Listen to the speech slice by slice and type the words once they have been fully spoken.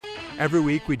Every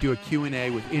week we do a Q&A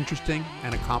with interesting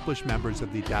and accomplished members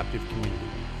of the adaptive community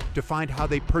to find how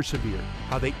they persevered,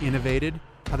 how they innovated,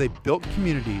 how they built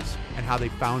communities, and how they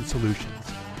found solutions.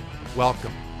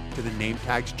 Welcome to the Name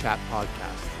Tags Chat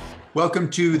Podcast.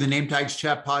 Welcome to the Name Tags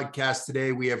Chat Podcast.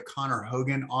 Today we have Connor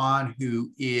Hogan on,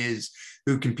 who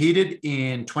competed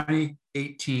in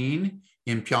 2018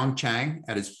 in Pyeongchang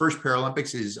at his first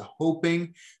Paralympics, is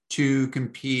hoping to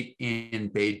compete in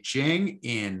Beijing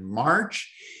in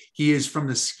March. He is from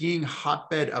the skiing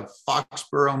hotbed of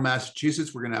Foxborough,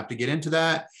 Massachusetts. We're going to have to get into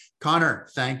that. Connor,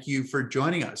 thank you for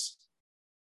joining us.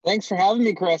 Thanks for having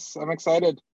me, Chris. I'm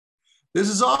excited. This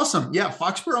is awesome. Yeah,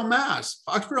 Foxborough, Mass.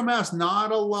 Foxborough, Mass.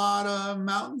 Not a lot of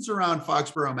mountains around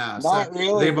Foxborough, Mass. Not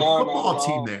really. They have a football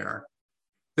team there.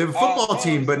 They have a football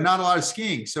team, but not a lot of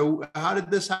skiing. So how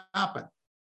did this happen?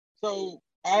 So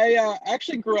I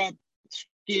actually grew up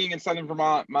skiing in southern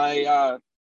Vermont.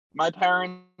 My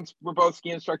parents were both ski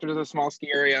instructors at a small ski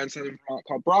area in southern Vermont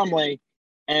called Bromley.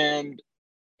 And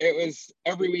it was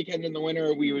every weekend in the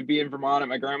winter, we would be in Vermont at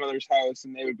my grandmother's house,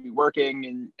 and they would be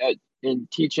working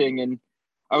and teaching. And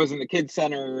I was in the kids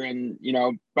center. And, you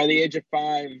know, by the age of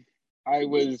 5, I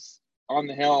was on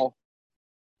the hill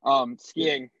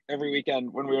skiing every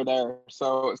weekend when we were there.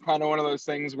 So it was kind of one of those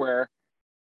things where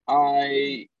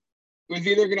I was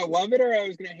either going to love it or I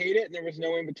was going to hate it. And there was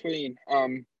no in between.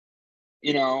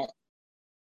 You know,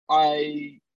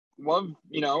 I love,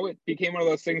 you know, it became one of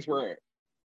those things where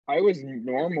I was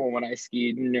normal when I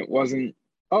skied, and it wasn't,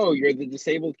 oh, you're the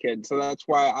disabled kid. So that's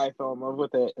why I fell in love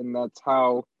with it. And that's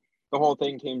how the whole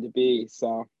thing came to be.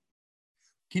 So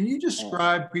can you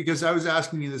describe, because I was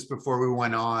asking you this before we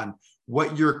went on,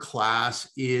 what your class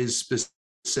is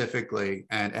specifically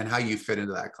and how you fit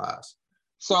into that class?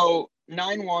 So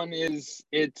 9-1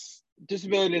 it's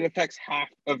disability that affects half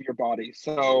of your body.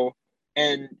 So,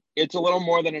 and it's a little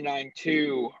more than a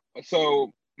 9-2.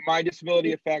 So my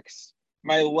disability affects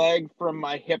my leg from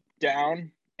my hip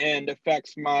down and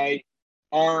affects my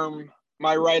arm,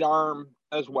 my right arm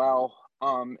as well.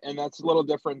 And that's a little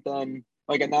different than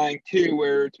like a 9-2,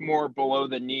 where it's more below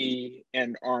the knee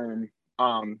and arm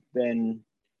than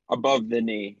above the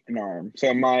knee and arm.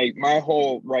 So my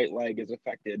whole right leg is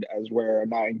affected, as where a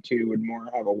 9-2 would more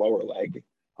have a lower leg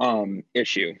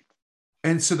issue.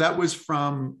 And so that was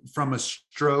from a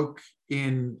stroke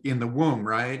in the womb,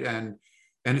 right?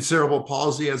 And cerebral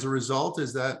palsy as a result,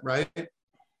 is that right?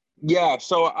 Yeah.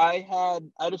 So I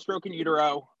had a stroke in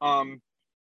utero.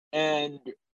 And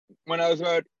when I was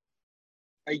about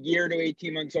a year to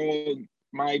 18 months old,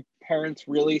 my parents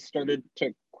really started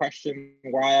to question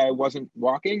why I wasn't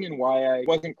walking and why I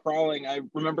wasn't crawling. I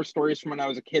remember stories from when I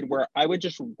was a kid where I would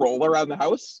just roll around the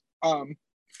house.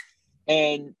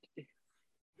 And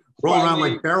roll around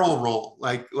like barrel roll,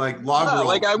 like log roll.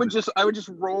 Like I would just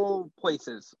roll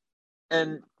places.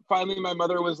 And finally my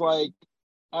mother was like,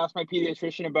 asked my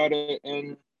pediatrician about it.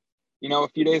 And, you know, a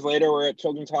few days later we're at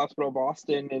Children's Hospital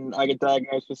Boston and I get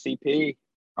diagnosed with CP.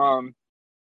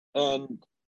 And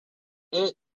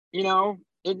it, you know,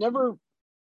 it never,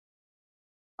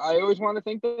 I always want to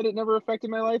think that it never affected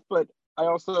my life, but I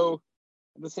also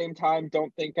at the same time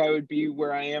don't think I would be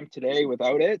where I am today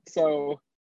without it. So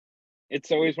it's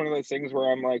always one of those things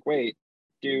where I'm like, wait,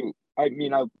 I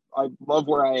love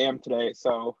where I am today,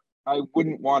 so I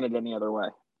wouldn't want it any other way.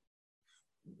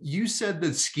 You said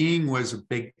that skiing was a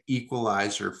big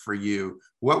equalizer for you.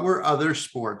 What were other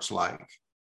sports like?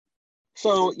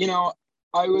 So, you know,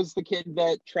 I was the kid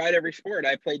that tried every sport.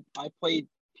 I played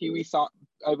pee-wee soccer.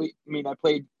 I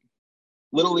played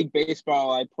Little League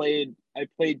baseball. I played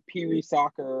pee-wee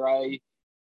soccer.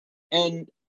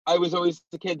 I was always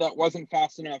the kid that wasn't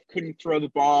fast enough, couldn't throw the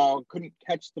ball, couldn't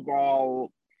catch the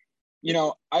ball. You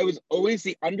know, I was always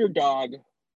the underdog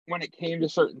when it came to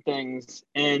certain things.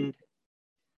 And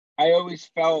I always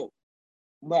felt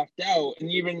left out. And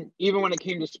even when it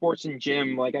came to sports and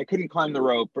gym, like I couldn't climb the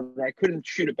rope or I couldn't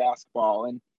shoot a basketball.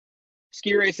 And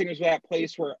ski racing was that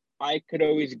place where I could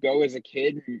always go as a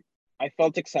kid. And I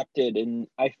felt accepted and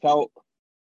I felt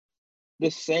the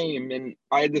same, and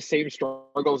I had the same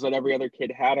struggles that every other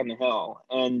kid had on the hill,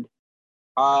 and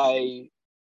I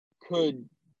could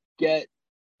get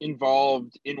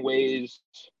involved in ways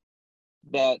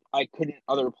that I couldn't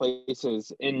other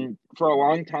places. And for a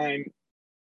long time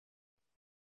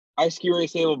I ski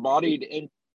raced able-bodied, and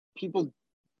people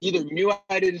either knew I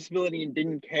had a disability and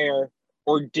didn't care,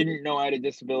 or didn't know I had a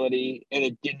disability and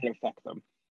it didn't affect them.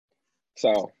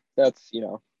 So that's, you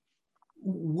know.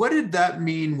 What did that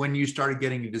mean when you started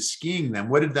getting into skiing then?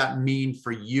 What did that mean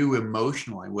for you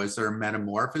emotionally? Was there a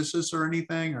metamorphosis or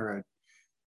anything? Or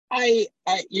I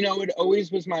you know, it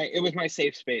always was my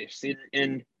safe space.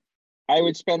 And I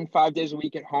would spend 5 days a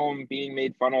week at home being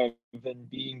made fun of and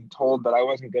being told that I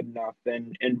wasn't good enough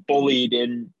and bullied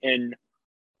and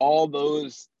all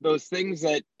those things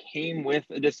that came with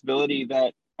a disability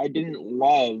that I didn't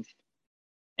love.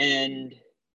 And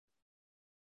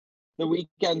the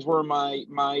weekends were my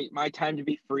time to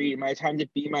be free, my time to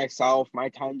be myself, my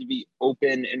time to be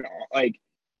open and like,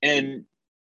 and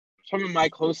some of my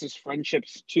closest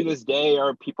friendships to this day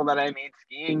are people that I made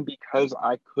skiing because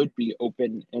I could be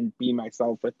open and be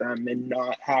myself with them and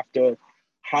not have to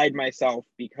hide myself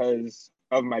because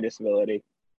of my disability.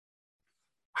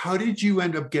 How did you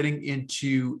end up getting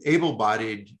into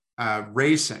able-bodied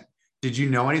racing? Did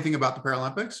you know anything about the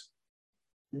Paralympics?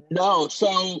 No,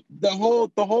 so the whole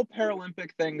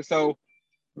Paralympic thing. So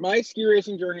my ski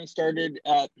racing journey started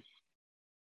at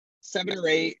 7 or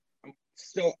 8. I'm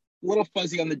still a little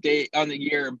fuzzy on the date on the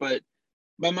year, but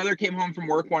my mother came home from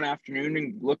work one afternoon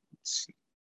and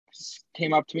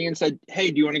came up to me and said,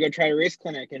 "Hey, do you want to go try a race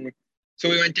clinic?" And so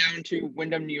we went down to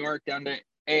Windham, New York, down to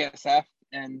ASF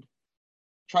and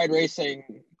tried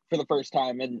racing for the first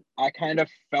time, and I kind of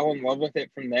fell in love with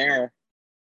it from there.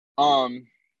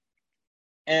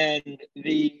 And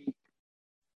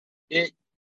it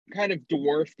kind of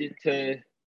dwarfed into,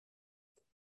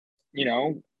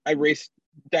 I raced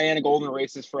Diana Golden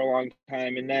races for a long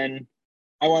time, and then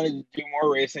I wanted to do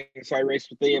more racing, so I raced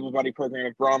with the able body program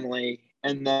at Bromley.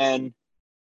 And then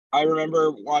I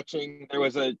remember watching, there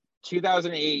was a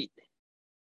 2008,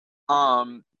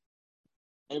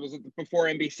 it was before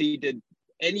NBC did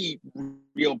any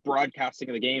real broadcasting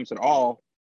of the games at all,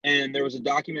 and there was a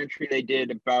documentary they did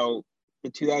about the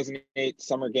 2008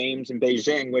 Summer Games in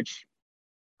Beijing, which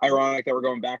ironic that we're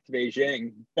going back to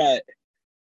Beijing, but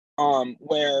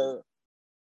where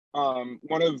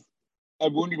one of a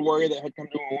wounded warrior that had come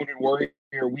to a wounded warrior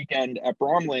weekend at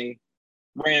Bromley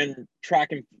ran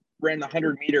the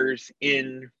 100 meters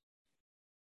in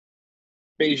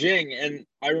Beijing. And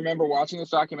I remember watching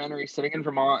this documentary sitting in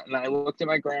Vermont, and I looked at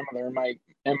my grandmother and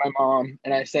my mom,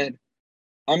 and I said,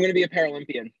 "I'm going to be a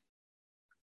Paralympian."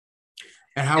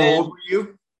 And how old were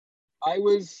you? I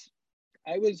was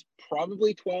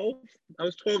probably 12. I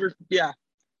was 12 or yeah.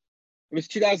 It was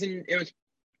 2000.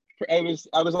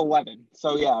 I was 11.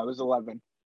 So yeah, I was 11.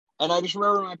 And I just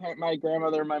remember my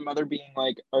grandmother and my mother being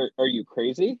like, "Are you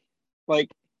crazy?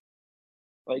 Like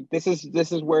this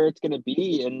is where it's gonna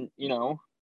be." And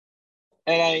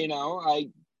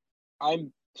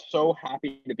I'm so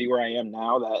happy to be where I am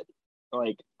now that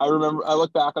I remember, I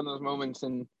look back on those moments,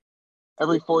 and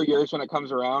every 4 years when it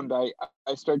comes around, I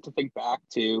start to think back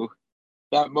to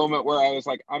that moment where I was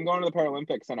like, I'm going to the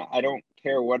Paralympics and I don't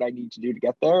care what I need to do to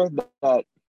get there. That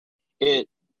it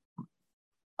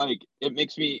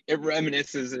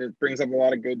reminisces and it brings up a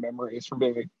lot of good memories from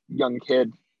being a young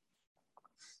kid.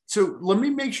 So let me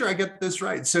make sure I get this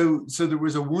right. So there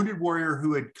was a wounded warrior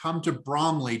who had come to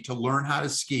Bromley to learn how to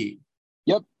ski.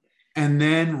 Yep. And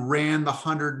then ran the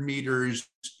 100 meters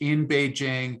in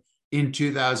Beijing in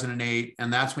 2008.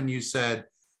 And that's when you said,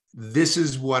 "This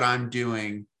is what I'm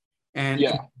doing." And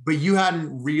yeah. But you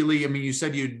hadn't really, I mean, you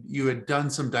said you had done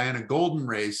some Diana Golden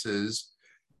races,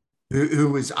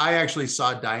 I actually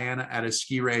saw Diana at a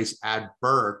ski race at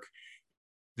Burke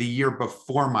the year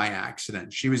before my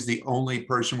accident. She was the only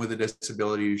person with a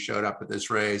disability who showed up at this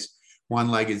race,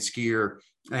 one-legged skier,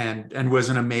 and was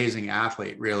an amazing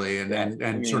athlete, really.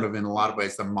 And sort of in a lot of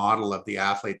ways, the model of the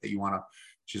athlete that you want to,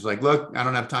 she's like, "Look, I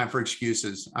don't have time for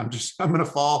excuses. I'm going to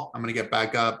fall. I'm going to get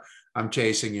back up. I'm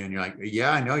chasing you." And you're like,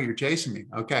 "Yeah, I know you're chasing me."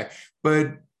 Okay.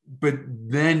 But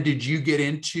then did you get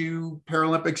into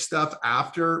Paralympic stuff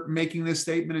after making this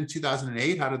statement in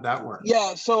 2008? How did that work?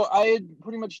 Yeah. So I had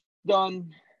pretty much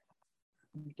done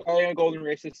Diana Golden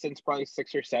races since probably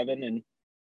 6 or 7. And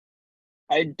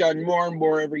I'd done more and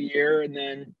more every year. And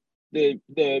then the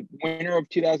winter of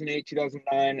 2008,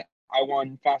 2009, I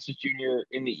won fastest junior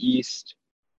in the East,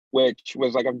 which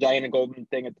was like a Diana Golden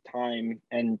thing at the time.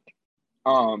 And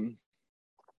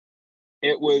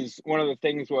it was one of the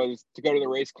things was to go to the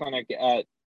race clinic at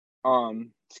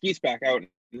Ski Spec out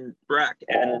in Breck.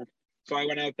 And so I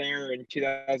went out there in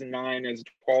 2009 as a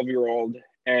 12-year-old,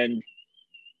 and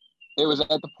it was at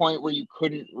the point where you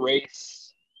couldn't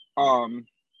race in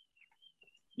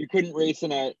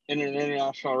an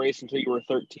international race until you were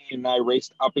 13. And I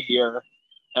raced up a year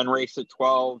and raced at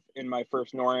 12 in my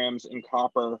first NORAMs in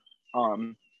Copper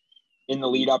in the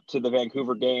lead up to the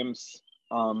Vancouver Games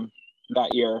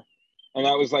that year. And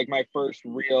that was like my first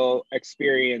real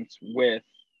experience with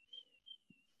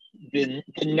the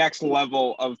next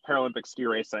level of Paralympic ski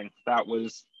racing. That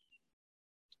was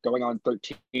going on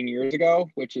 13 years ago,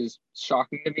 which is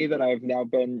shocking to me that I've now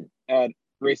been at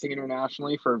racing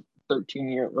internationally for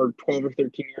 12 or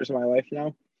 13 years of my life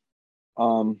now.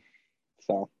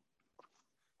 So.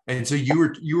 And so you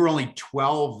were only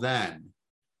 12 then.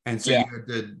 And so Yeah.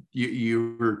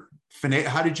 you were,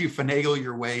 how did you finagle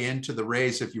your way into the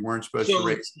race if you weren't supposed to So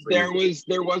race? there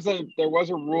was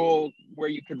a rule where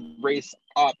you could race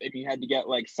up and you had to get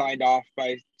like signed off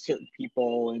by certain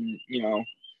people, and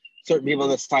certain people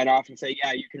that sign off and say,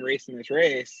 yeah, you can race in this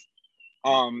race.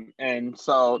 And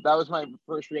so that was my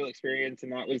first real experience,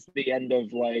 and that was the end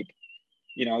of like,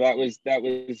 that was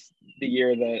the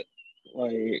year that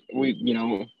like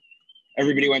we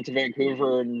everybody went to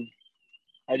Vancouver, and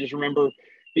I just remember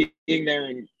being there,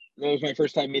 and that was my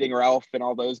first time meeting Ralph and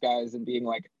all those guys, and being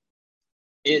like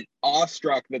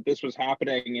awestruck that this was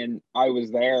happening and I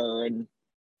was there, and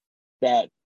that,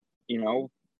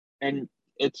 and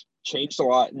it's changed a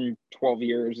lot in 12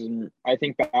 years. And I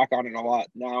think back on it a lot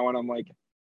now, and I'm like,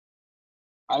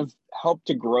 I've helped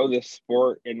to grow this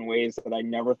sport in ways that I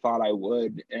never thought I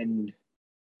would. And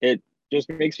it just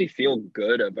makes me feel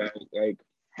good about like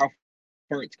how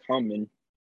far it's come in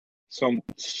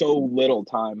so little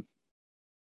time.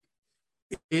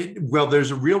 Well,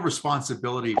 there's a real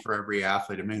responsibility for every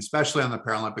athlete. I mean, especially on the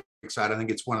Paralympic side, I think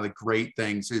it's one of the great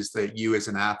things is that you as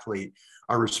an athlete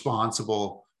are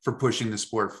responsible for pushing the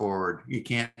sport forward. You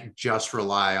can't just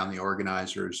rely on the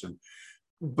organizers.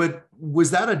 But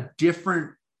was that a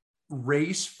different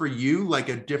race for you, like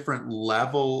a different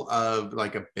level of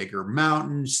like a bigger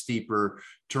mountain, steeper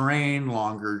terrain,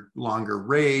 longer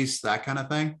race, that kind of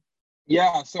thing?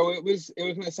 Yeah, so it was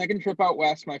my second trip out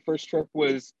west. My first trip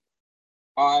was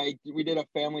we did a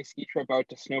family ski trip out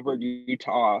to Snowbird,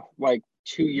 Utah, like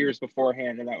 2 years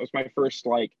beforehand, and that was my first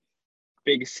like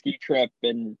big ski trip,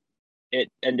 and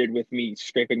it ended with me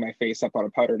scraping my face up on a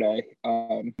powder day.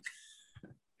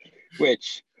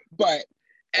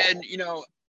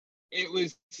 It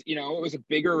was a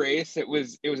bigger race. It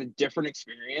was a different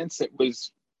experience. It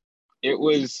was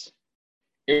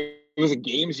a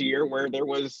games year where there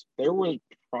were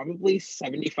probably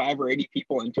 75 or 80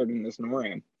 people entered in this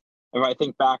NORAM. If I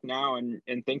think back now and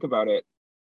think about it,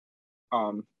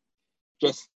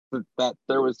 just that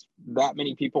there was that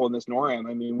many people in this NORAM.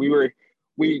 I mean,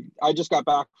 I just got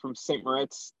back from St.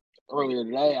 Moritz earlier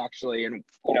today, actually, and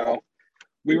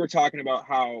we were talking about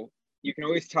how you can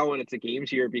always tell when it's a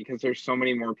games year because there's so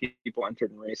many more people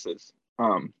entered in races.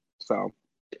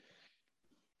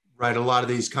 Right. A lot of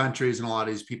these countries and a lot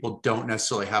of these people don't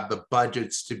necessarily have the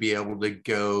budgets to be able to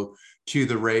go to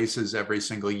the races every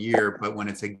single year. But when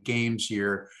it's a games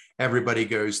year, everybody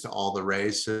goes to all the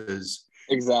races.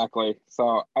 Exactly.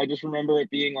 So I just remember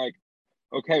it being like,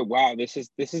 okay, wow, this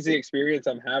is the experience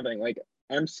I'm having. Like,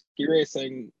 I'm ski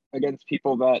racing against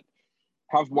people that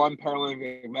have won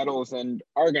Paralympic medals and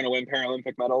are going to win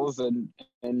Paralympic medals. And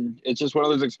it's just one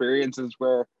of those experiences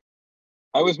where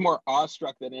I was more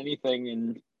awestruck than anything.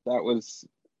 And that was,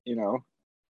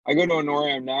 I go to a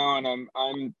NORAM now, and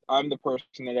I'm the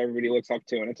person that everybody looks up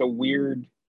to. And it's a weird,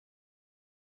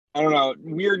 I don't know,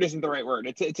 weird isn't the right word.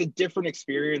 It's a different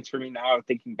experience for me now,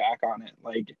 thinking back on it.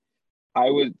 Like,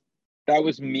 that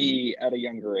was me at a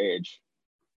younger age.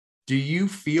 Do you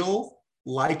feel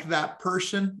like that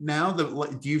person now?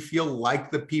 Do you feel like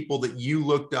the people that you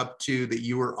looked up to, that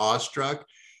you were awestruck?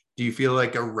 Do you feel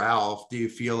like a Ralph? Do you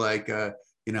feel like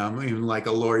even like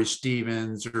a Laurie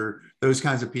Stevens, or those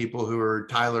kinds of people who are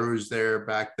Tyler, who's there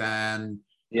back then?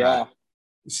 Yeah.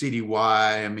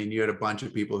 CDY. I mean, you had a bunch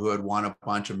of people who had won a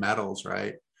bunch of medals,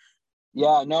 right?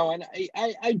 Yeah, no, and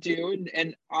I do,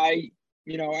 and I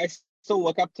still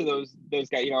look up to those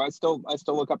guys. I still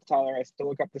look up to Tyler. I still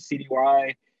look up to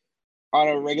CDY on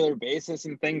a regular basis,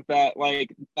 and think that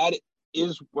like that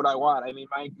is what I want. I mean,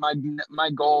 my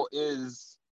goal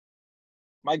is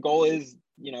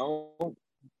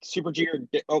Super G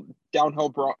or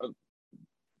downhill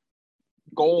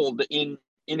gold in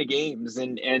a games,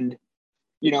 and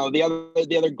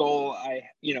the other goal I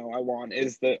want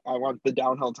is I want the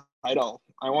downhill title.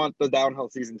 I want the downhill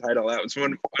season title. That was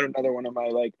another one of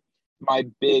my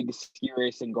big ski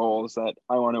racing goals that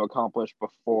I want to accomplish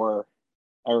before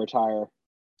I retire.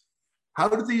 How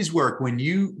do these work when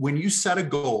you set a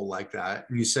goal like that,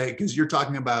 and you say, because you're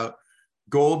talking about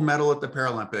gold medal at the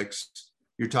Paralympics,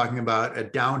 you're talking about a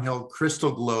downhill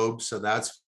crystal globe, so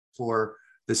that's for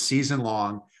the season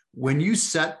long. When you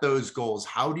set those goals,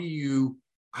 how do you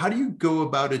go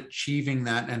about achieving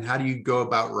that, and how do you go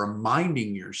about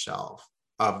reminding yourself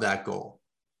of that goal?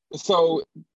 So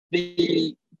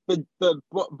the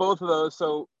both of those.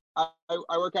 So I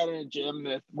work out in a gym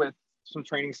with some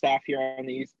training staff here on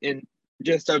the east, in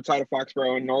just outside of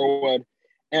Foxborough in Norwood,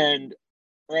 and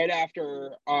right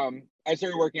after I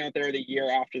started working out there the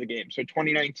year after the game. So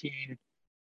 2019,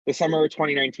 the summer of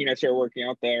 2019, I started working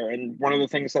out there. And one of the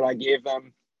things that I gave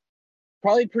them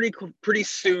probably pretty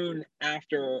soon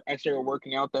after I started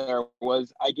working out there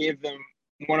was I gave them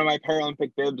one of my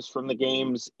Paralympic bibs from the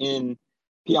games in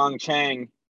Pyeongchang.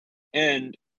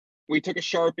 And we took a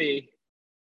Sharpie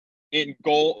in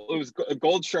gold. It was a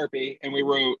gold Sharpie, and we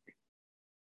wrote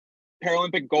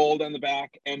Paralympic gold on the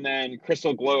back and then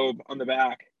Crystal Globe on the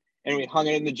back. And we hung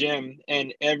it in the gym.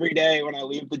 And every day when I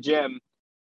leave the gym,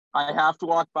 I have to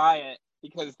walk by it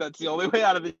because that's the only way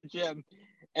out of the gym.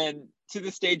 And to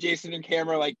this day, Jason and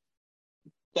Cameron, like,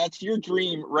 that's your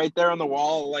dream right there on the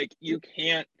wall. Like, you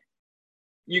can't,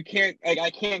 like, I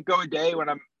can't go a day when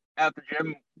I'm at the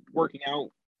gym working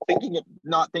out,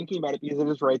 not thinking about it because it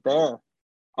is right there.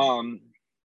 And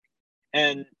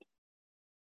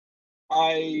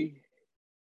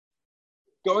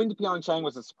going to Pyeongchang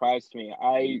was a surprise to me.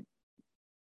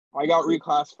 I got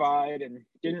reclassified and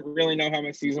didn't really know how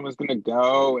my season was going to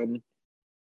go, and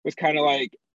was kind of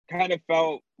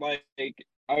felt like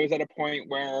I was at a point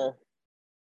where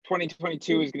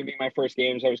 2022 was going to be my first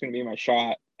games. I was going to be my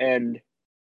shot. And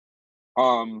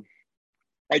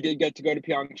I did get to go to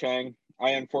Pyeongchang.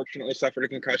 I unfortunately suffered a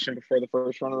concussion before the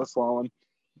first run of the slalom.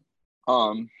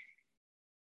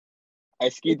 I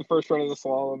skied the first run of the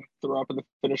slalom, threw up in the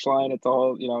finish line. It's a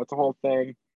whole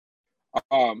thing.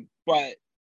 But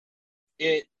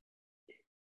it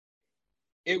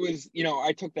was,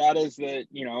 I took that as that,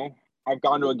 I've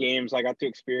gone to a games. I got to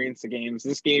experience the games.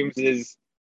 This games is,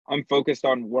 I'm focused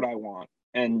on what I want.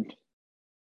 And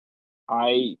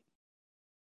there's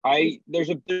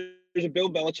a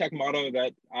Bill Belichick motto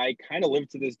that I kind of live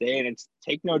to this day, and it's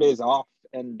take no days off.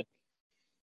 And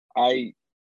I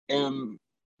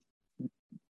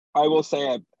will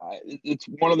say it's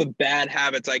one of the bad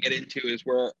habits I get into is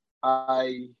where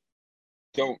I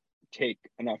don't take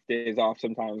enough days off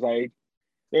sometimes.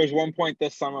 There was one point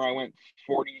this summer I went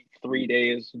 43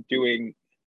 days doing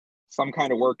some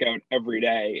kind of workout every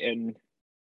day, and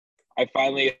I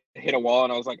finally hit a wall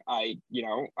and I was like, I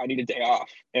need a day off.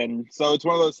 And so it's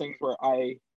one of those things where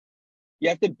you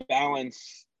have to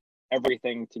balance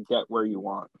everything to get where you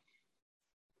want.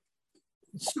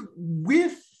 So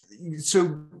with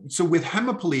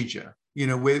hemiplegia,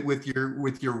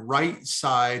 with your right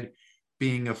side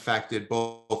being affected,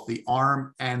 both the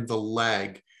arm and the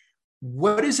leg,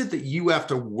 what is it that you have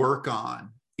to work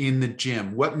on in the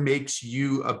gym? What makes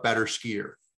you a better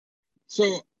skier?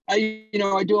 So I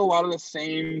do a lot of the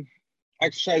same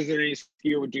exercises that any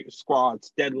skier would do: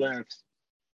 squats, deadlifts,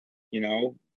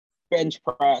 bench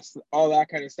press, all that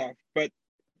kind of stuff. But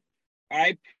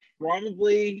I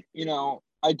probably,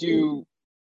 I do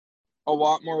a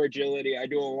lot more agility. I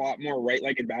do a lot more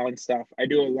right-legged balance stuff. I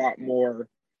do a lot more,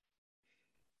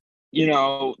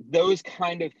 those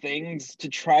kind of things to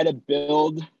try to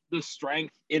build the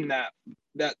strength in that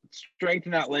strength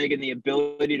in that leg and the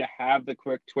ability to have the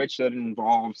quick twitch that it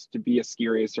involves to be a ski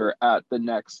racer at the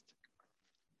next,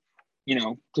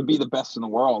 to be the best in the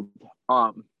world.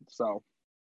 So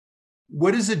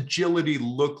what does agility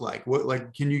look like?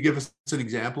 Can you give us an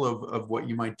example of what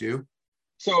you might do?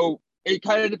 So it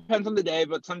kind of depends on the day,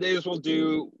 but some days we'll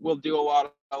do a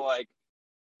lot of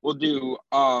we'll do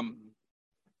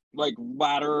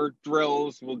ladder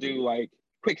drills. We'll do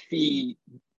quick feet,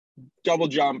 double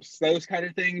jumps, those kind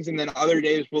of things. And then other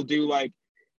days we'll do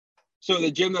so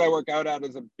the gym that I work out at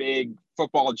is a big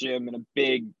football gym and a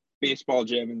big baseball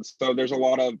gym. And so there's a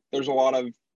lot of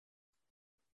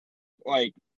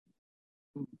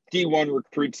D1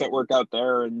 recruits that work out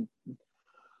there, and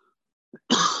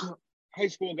high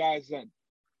school guys that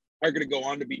are going to go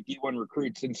on to be D1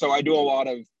 recruits. And so I do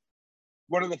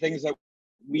one of the things that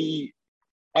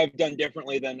I've done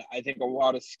differently than I think a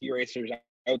lot of ski racers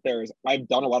out there is I've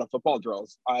done a lot of football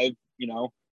drills.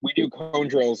 We do cone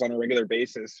drills on a regular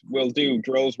basis. We'll do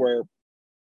drills where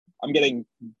I'm getting,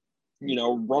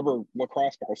 rubber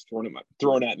lacrosse balls thrown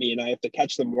at me, and I have to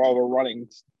catch them while we're running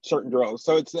certain drills.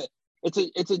 So it's a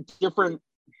different.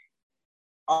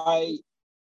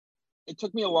 It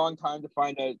took me a long time to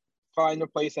find a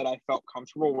place that I felt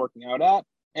comfortable working out at,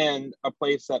 and a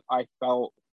place that I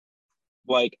felt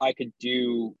like I could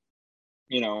do,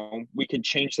 we could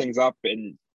change things up,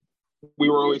 and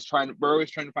we're always trying to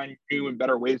find new and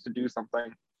better ways to do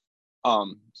something.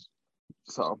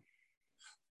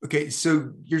 Okay,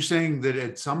 so you're saying that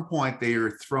at some point they are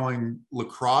throwing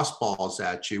lacrosse balls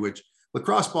at you, which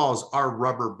lacrosse balls are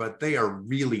rubber, but they are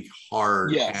really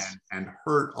hard. Yes. and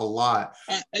hurt a lot.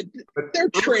 But they're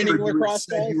training lacrosse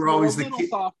balls. You were always the little kid.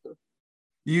 Softer.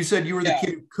 You said you were the kid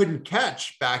who couldn't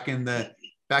catch back in the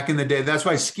back in the day. That's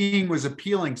why skiing was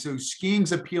appealing. So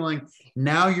skiing's appealing.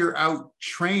 Now you're out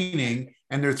training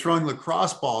and they're throwing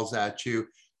lacrosse balls at you.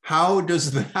 How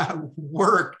does that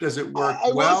work? Does it work I will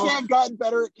say well? I've gotten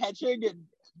better at catching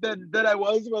than I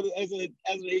was as an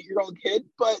 8-year-old kid,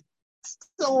 but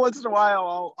still once in a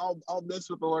while I'll miss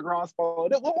with the lacrosse ball,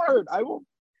 and it will hurt. I will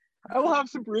have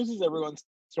some bruises every once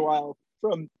in a while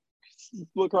from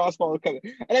lacrosse ball coming.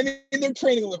 And I mean, they're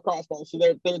training lacrosse balls, so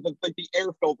they're like the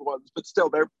air filled ones, but still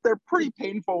they're pretty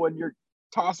painful when you're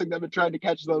tossing them and trying to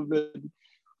catch them and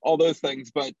all those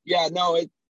things. But yeah, no,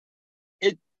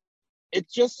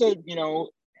 it's just a,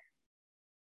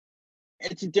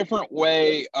 it's a different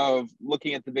way of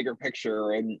looking at the bigger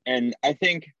picture. And I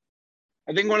think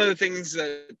one of the things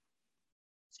that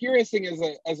curious thing is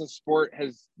that as a sport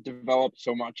has developed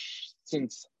so much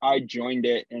since I joined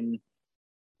it. And,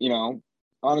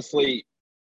 honestly,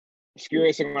 ski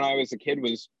racing when I was a kid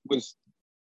was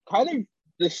kind of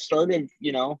the start of,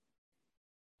 it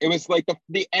was like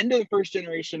the end of the first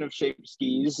generation of shape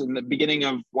skis and the beginning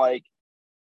of like,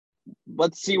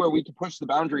 let's see where we can push the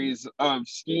boundaries of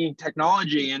ski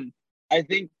technology. And I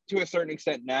think to a certain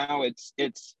extent now it's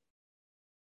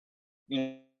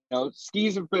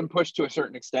skis have been pushed to a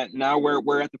certain extent. Now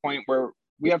we're at the point where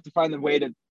we have to find the way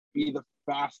to be the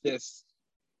fastest,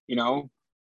 be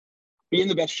in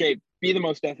the best shape, be the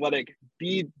most athletic,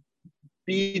 be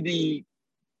the,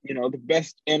 the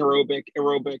best aerobic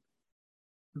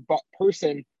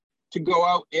person to go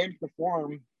out and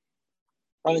perform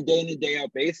on a day in and day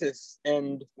out basis.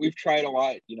 And we've tried a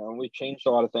lot, we've changed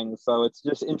a lot of things. So it's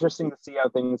just interesting to see how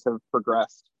things have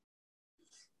progressed.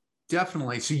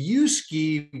 Definitely. So you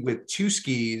ski with 2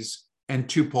 skis and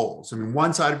 2 poles. I mean,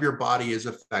 one side of your body is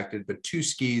affected, but 2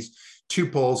 skis, 2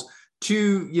 poles,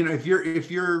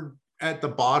 if you're at the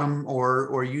bottom,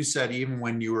 or you said even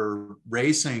when you were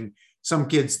racing, some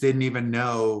kids didn't even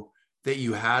know that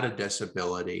you had a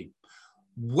disability.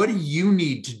 What do you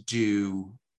need to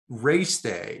do race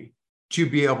day to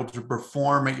be able to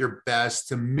perform at your best,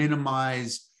 to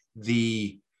minimize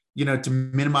the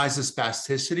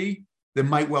spasticity that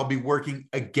might well be working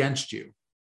against you?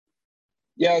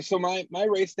 Yeah, so my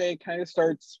race day kind of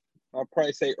starts, I'll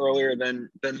probably say earlier than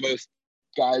most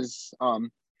guys,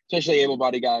 especially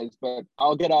able-bodied guys, but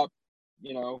I'll get up,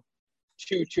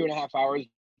 2.5 hours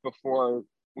before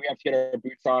we have to get our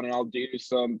boots on, and I'll do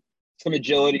some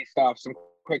agility stuff, some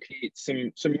quick feet,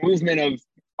 some movement of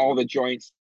all the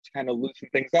joints to kind of loosen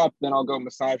things up. Then I'll go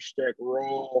massage stick,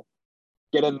 roll,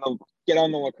 get on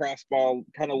the lacrosse ball,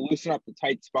 kind of loosen up the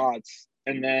tight spots.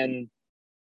 And then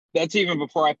that's even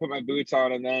before I put my boots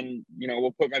on. And then,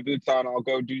 we'll put my boots on. I'll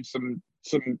go do some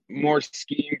more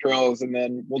skiing drills, and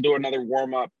then we'll do another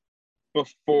warm up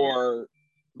before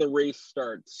the race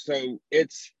starts. So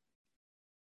it's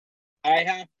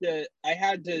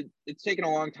taken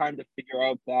a long time to figure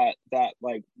out that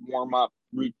like warm up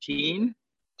routine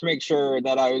to make sure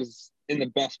that I was in the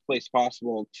best place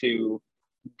possible to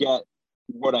get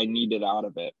what I needed out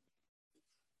of it.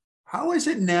 How is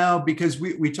it now? Because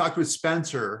we talked with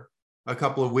Spencer a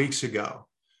couple of weeks ago,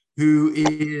 who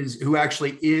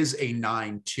actually is a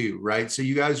 9.2, right? So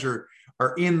you guys are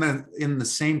in the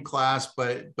same class,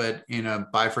 but in a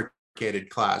bifurcated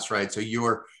class, right? So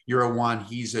you're a 1,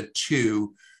 he's a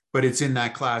 2, but it's in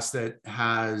that class that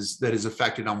is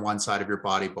affected on one side of your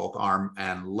body, both arm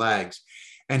and legs.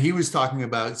 And he was talking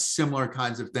about similar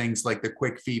kinds of things like the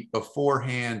quick feet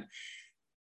beforehand.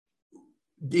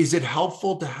 Is it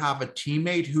helpful to have a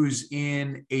teammate who's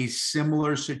in a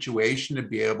similar situation to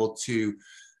be able to,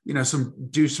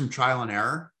 do some trial and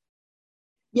error?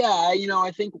 Yeah,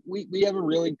 I think we have a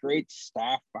really great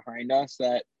staff behind us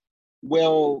that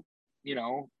will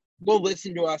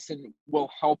listen to us and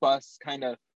will help us kind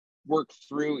of work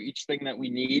through each thing that we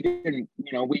need. And,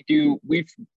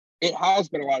 it has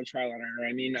been a lot of trial and error.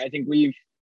 I mean, I think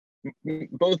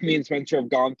both me and Spencer have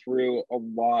gone through a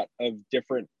lot of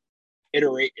different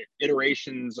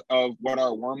iterations of what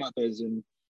our warm-up is, and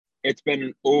it's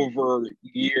been over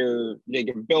they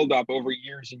can build up over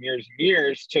years and years and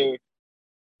years to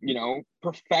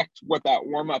perfect what that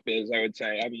warm-up is. I would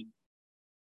say, I mean,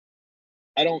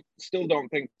 I still don't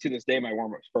think to this day my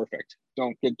warm-up's perfect.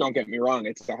 Don't get me wrong,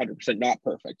 it's 100% not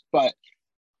perfect, but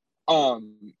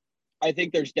I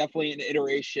think there's definitely an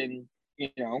iteration.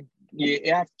 You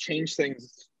have to change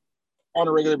things on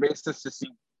a regular basis to see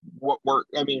what works.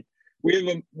 I mean, we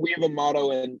have a motto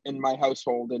in my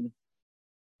household, and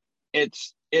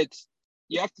it's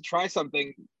you have to try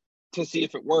something to see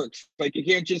if it works. Like, you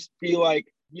can't just be like,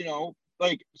 so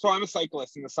I'm a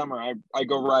cyclist in the summer. I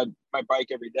go ride my bike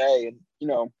every day, and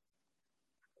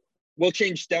we'll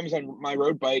change stems on my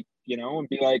road bike, and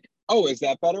be like, oh, is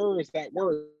that better or is that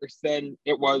worse than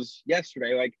it was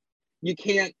yesterday? Like, you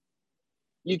can't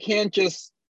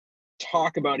just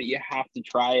talk about it. You have to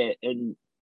try it. And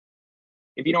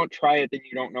if you don't try it, then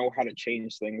you don't know how to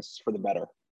change things for the better.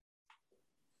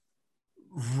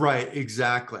 Right,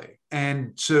 exactly.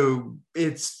 And so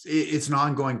it's an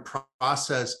ongoing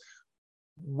process.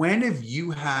 When have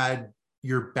you had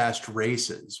your best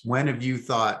races? When have you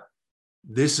thought,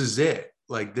 this is it?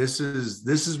 Like, this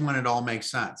is when it all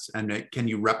makes sense, and can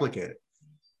you replicate it?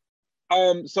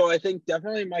 So I think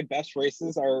definitely my best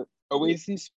races are always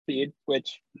in speed,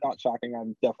 which, not shocking,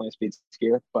 I'm definitely a speed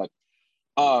skier, but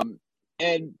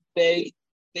and they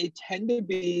tend to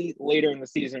be later in the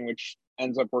season, which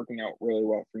ends up working out really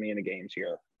well for me in the games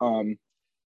here.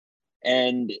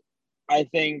 And I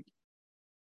think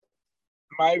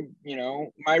my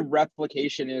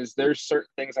replication is, there's certain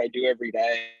things I do every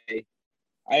day.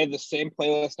 I have the same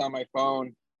playlist on my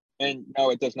phone, and no,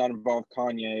 it does not involve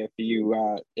Kanye.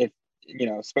 If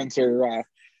Spencer, I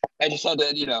just had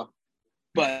to,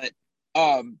 but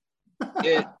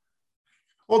it.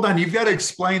 Hold on, you've got to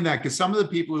explain that, because some of the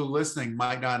people who are listening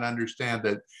might not understand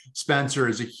that Spencer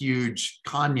is a huge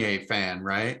Kanye fan,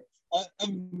 right? A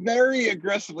very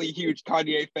aggressively huge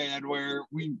Kanye fan, where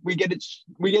we get it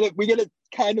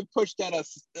kind of pushed at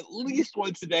us at least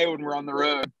once a day when we're on the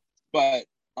road, but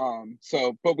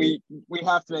we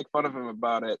have to make fun of him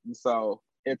about it, and so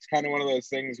it's kind of one of those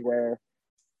things where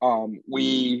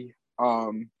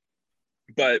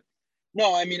but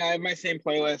no, I mean, I have my same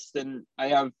playlist, and I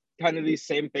have kind of these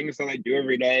same things that I do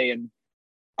every day, and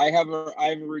I have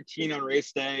a routine on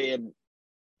race day, and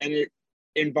it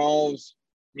involves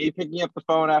me picking up the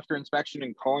phone after inspection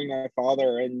and calling my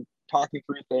father and talking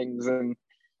through things. And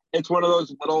it's one of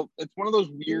those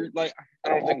weird, like, I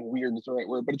don't think weird is the right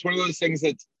word, but it's one of those things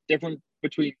that's different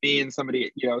between me and somebody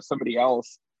else,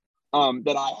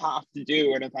 that I have to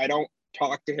do. And if I don't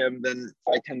talk to him, then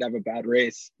I tend to have a bad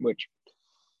race, which,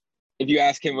 if you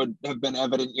ask him, would have been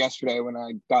evident yesterday when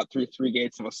I got through 3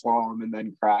 gates of a slalom and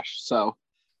then crashed. So,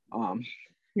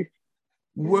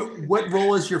 What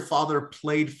role has your father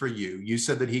played for you? You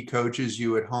said that he coaches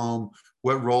you at home.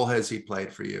 What role has he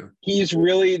played for you? He's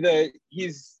really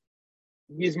he's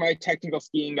my technical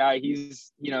skiing guy. We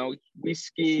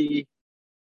ski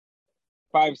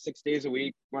 5-6 days a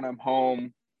week when I'm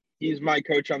home. He's my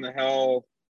coach on the hill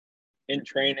in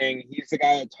training. He's the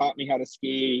guy that taught me how to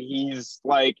ski. He's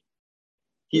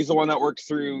the one that works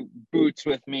through boots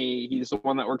with me. He's the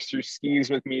one that works through skis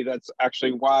with me. That's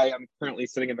actually why I'm currently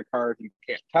sitting in the car, if you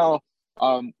can't tell.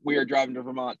 We are driving to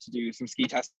Vermont to do some ski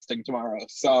testing tomorrow.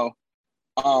 So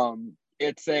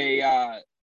it's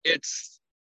he's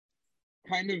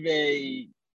kind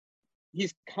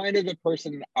of the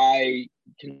person I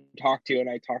can talk to and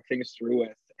I talk things through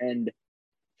with. And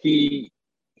he's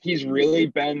really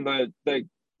been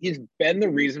he's been the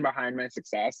reason behind my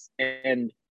success.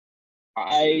 And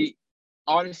I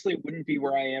honestly wouldn't be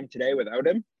where I am today without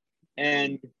him.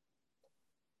 And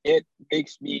it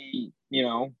makes me,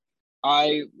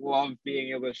 I love being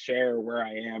able to share where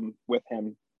I am with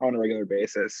him on a regular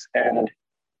basis. And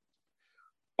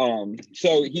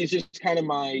so he's just kind of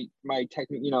my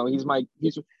technique, I'm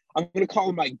going to call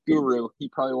him my guru. He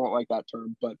probably won't like that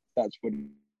term, but that's what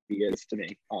he is to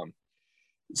me.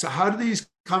 So how do these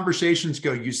conversations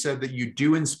go? You said that you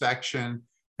do inspection,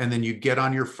 and then you get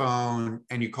on your phone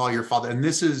and you call your father. And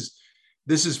this is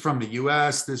from the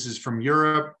US, this is from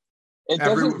Europe. It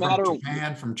doesn't matter. From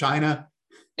Japan, from China.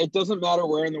 It doesn't matter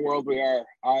where in the world we are.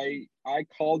 I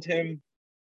called him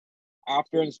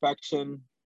after inspection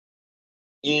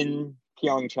in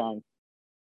Pyeongchang.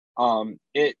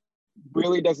 It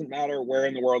really doesn't matter where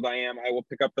in the world I am. I will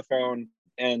pick up the phone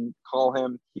and call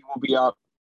him. He will be up.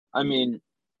 I mean,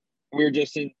 we were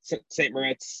just in St.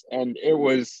 Moritz, and it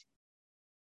was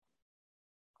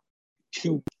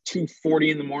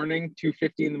 2:40 in the morning,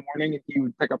 2:50 in the morning, and he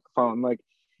would pick up the phone. Like,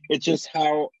 it's just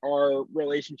how our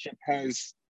relationship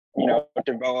has,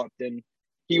 developed. And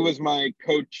he was my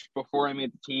coach before I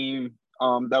made the team,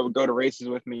 that would go to races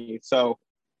with me. So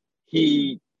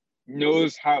he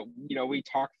knows how, we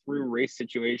talk through race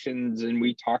situations, and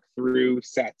we talk through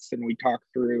sets, and we talk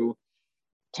through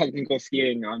technical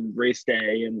skiing on race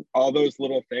day, and all those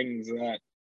little things that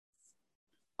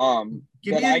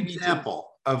give me an example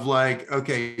of, like,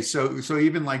 okay, so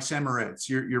even like St. Moritz,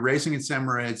 you're racing in St.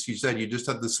 Moritz. You said you just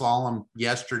had the slalom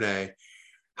yesterday.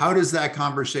 How does that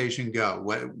conversation go?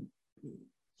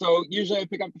 So usually I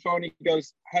pick up the phone. He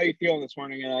goes, "How are you feeling this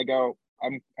morning?" And I go,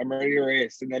 "I'm ready to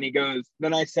race." And then he goes,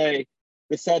 then I say,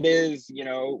 the set is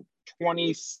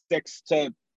 26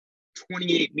 to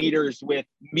 28 meters with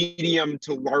medium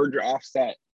to large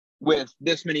offset. with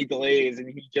this many delays, and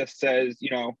he just says, you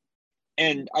know,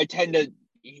 and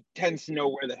he tends to know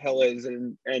where the hill is,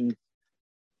 and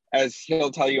as he'll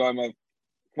tell you, I'm a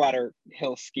flatter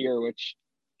hill skier, which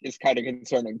is kind of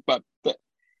concerning, but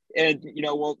and you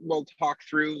know, we'll talk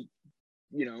through,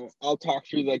 you know, I'll talk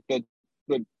through like the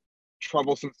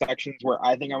troublesome sections where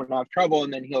I think I'm gonna have trouble,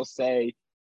 and then he'll say,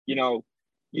 you know,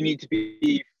 you need to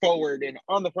be forward and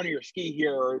on the front of your ski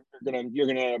here, or you're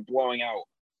gonna end up blowing out.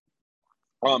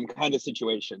 Kind of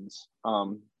situations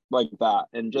like that,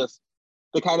 and just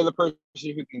the kind of the person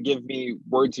who can give me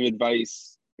words of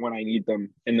advice when I need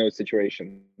them in those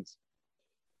situations.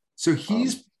 So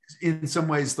he's in some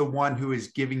ways the one who is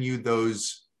giving you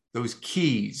those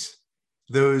keys,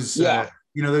 those Yeah.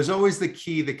 you know, there's always the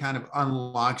key that kind of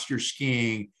unlocks your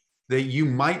skiing, that you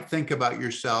might think about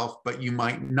yourself, but you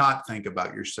might not think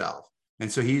about yourself.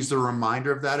 And so he's the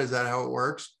reminder of that. Is that how it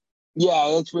works?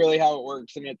 Yeah, that's really how it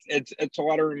works, and it's a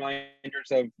lot of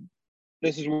reminders of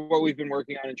this is what we've been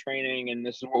working on in training, and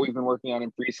this is what we've been working on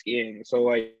in free skiing. So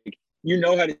like, you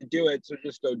know how to do it, so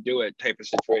just go do it type of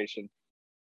situation.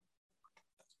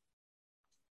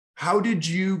 How did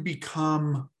you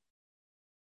become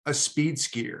a speed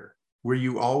skier? Were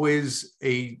you always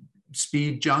a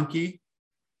speed junkie?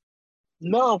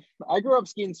 No, I grew up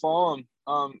skiing slalom.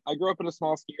 I grew up in a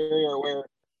small ski area where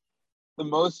the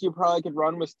most you probably could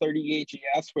run was 38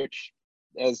 GS, which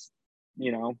as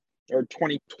you know, or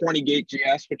 20 gate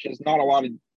GS, which is not a lot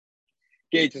of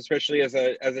gates, especially as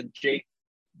a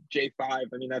J5. I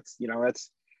mean, that's, you know,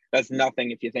 that's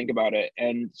nothing if you think about it.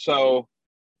 And so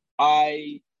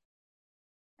when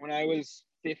I was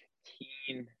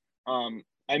 15,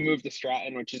 I moved to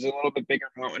Stratton, which is a little bit bigger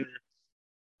mountain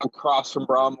across from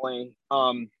Bromley.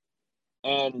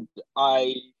 And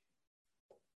I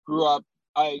grew up,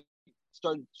 I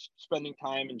started spending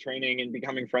time in training and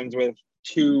becoming friends with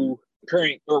one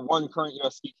current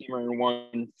US ski teamer and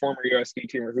one former US ski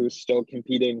teamer who is still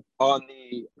competing on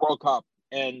the World Cup.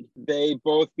 And they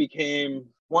both became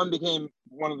one of the,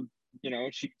 you know,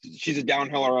 she's a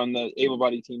downhiller on the able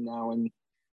body team now. And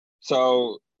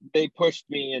so they pushed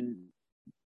me, and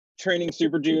training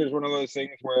Super G is one of those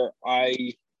things where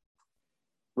I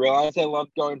realized I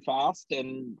loved going fast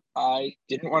and I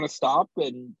didn't want to stop.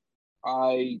 And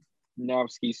I now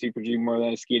ski Super G more than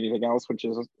I ski anything else, which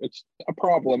is it's a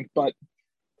problem. But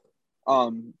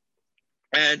and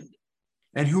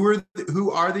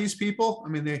who are these people? I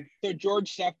mean, so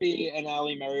George Seffi and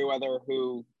Ali Merriweather,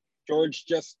 who George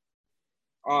just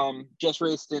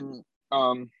raced in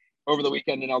over the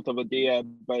weekend in Alta Badia,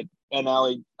 and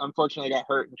Ali unfortunately got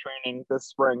hurt in training this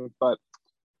spring,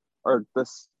 or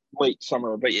this late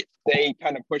summer. But they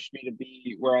kind of pushed me to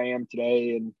be where I am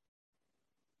today, and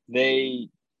they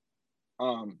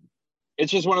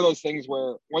it's just one of those things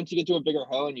where once you get to a bigger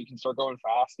hill and you can start going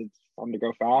fast, it's fun to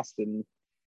go fast. And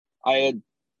I had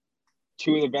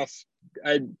two of the best.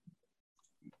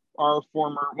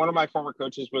 One of my former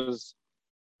coaches was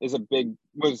a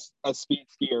speed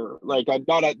skier, like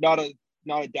not a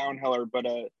downhiller, but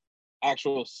a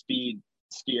actual speed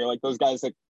skier, like those guys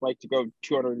that like to go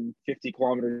 250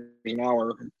 kilometers an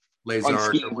hour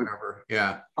Lazard or whatever.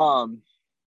 Yeah.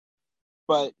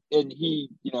 But and he,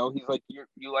 you know, he's like,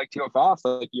 you like to go fast,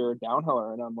 like you're a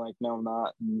downhiller, and I'm like, no, I'm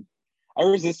not. And I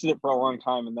resisted it for a long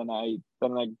time, and then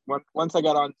once I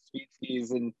got on speed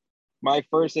skis, and my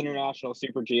first international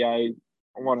Super G, I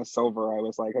won a silver. I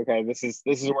was like, okay, this is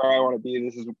where I want to be.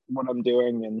 This is what I'm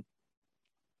doing, and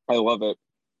I love it.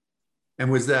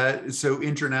 And was that so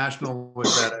international?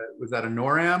 Was that a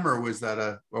NORAM, or was that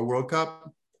a World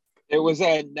Cup? It was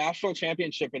a national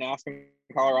championship in Aspen,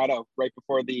 Colorado, right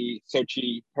before the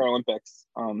Sochi Paralympics.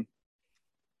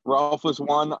 Ralph was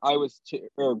one, I was two,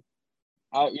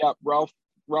 Ralph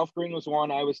Green was one,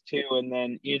 I was two, and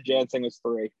then Ian Jansen was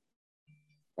three.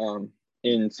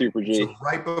 In Super G. So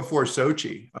right before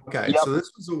Sochi. Okay. Yep. So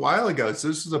this was a while ago. So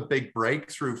this was a big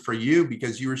breakthrough for you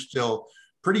because you were still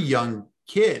pretty young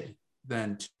kid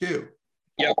then too.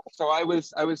 Yep. So I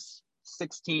was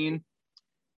 16.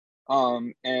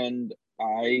 And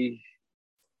I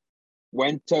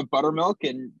went to Buttermilk,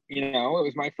 and you know, it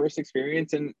was my first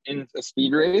experience in a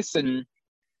speed race, and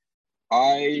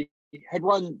I had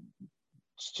run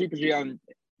Super G on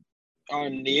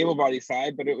the able body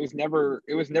side, but it was never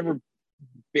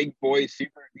big boy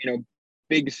super, you know,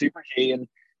 big Super G. And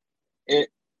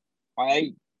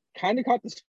I kind of caught the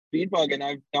speed bug, and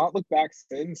I've not looked back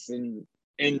since. And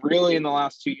really, in the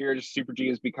last 2 years, Super G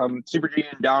has become Super G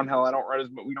and downhill. We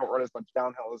don't run as much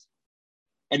downhill as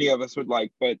any of us would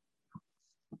like, but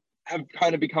have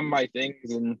kind of become my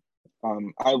things. And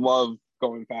I love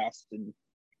going fast. And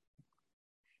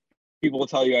people will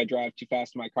tell you I drive too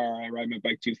fast in my car. I ride my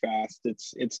bike too fast.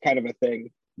 It's kind of a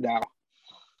thing now.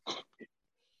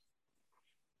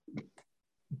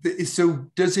 So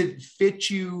does it fit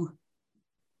you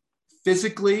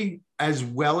physically as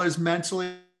well as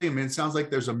mentally? I mean, it sounds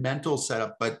like there's a mental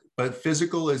setup, but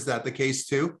physical, is that the case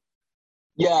too?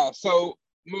 Yeah. So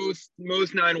most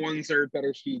 9-1s are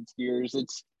better speed skiers.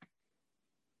 It's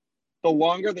the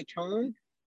longer the turn,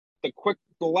 the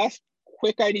less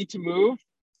quick I need to move,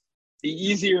 the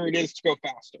easier it is to go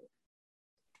faster.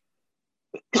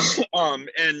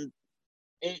 And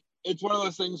it's one of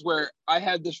those things where I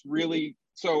had this really,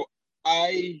 so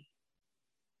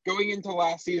going into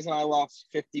last season, I lost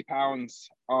 50 pounds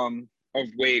of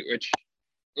weight, which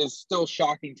is still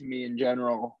shocking to me in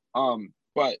general.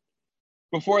 But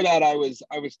before that, I was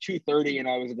 230 and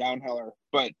I was a downhiller,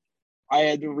 but I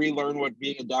had to relearn what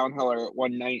being a downhiller at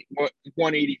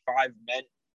 185 meant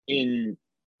in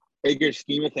bigger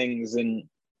scheme of things. And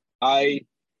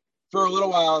for a little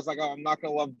while, I was like, oh, I'm not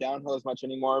going to love downhill as much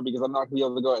anymore because I'm not going to be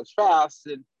able to go as fast.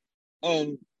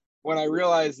 And when I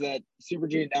realized that Super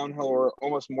G and downhill were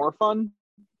almost more fun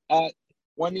at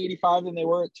 185 than they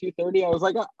were at 230, I was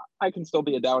like, I can still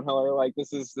be a downhiller. Like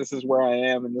this is where I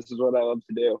am, and this is what I love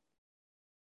to do.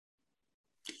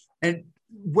 And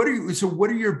what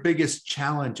are your biggest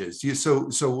challenges?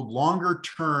 So longer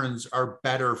turns are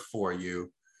better for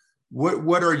you.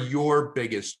 What are your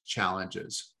biggest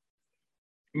challenges?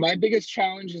 My biggest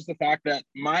challenge is the fact that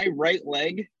my right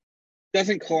leg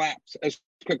doesn't collapse as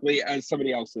quickly as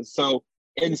somebody else's. So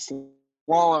in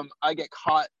slalom, I get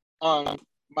caught on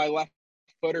my left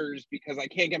footers because I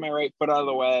can't get my right foot out of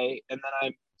the way, and then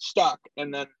I'm stuck,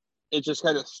 and then it just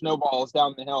kind of snowballs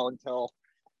down the hill until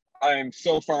I'm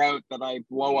so far out that I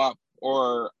blow up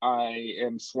or I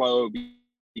am slow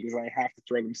because I have to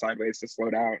throw them sideways to slow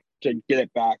down to get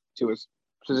it back to a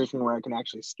position where I can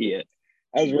actually ski it.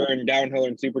 As we're in downhill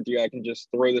and Super G, I can just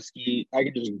throw the ski, I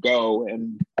can just go,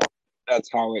 and that's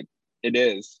how it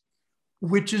is.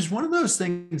 Which is one of those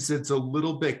things that's a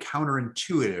little bit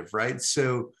counterintuitive, right?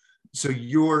 So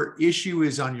your issue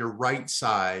is on your right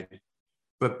side,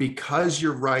 but because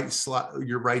your right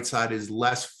side is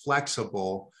less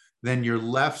flexible than your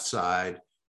left side,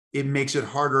 it makes it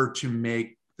harder to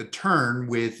make the turn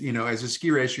with, as a ski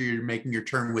racer, you're making your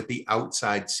turn with the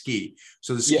outside ski.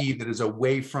 So the ski that is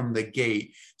away from the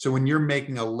gate. So when you're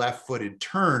making a left-footed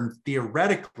turn,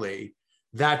 theoretically,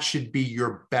 that should be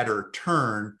your better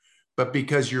turn. But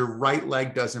because your right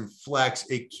leg doesn't flex,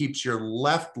 it keeps your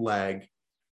left leg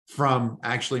from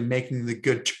actually making the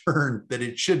good turn that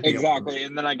it should be. Exactly.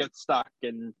 And then I get stuck,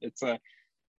 and it's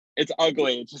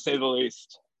ugly, to say the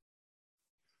least.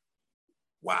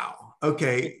 Wow.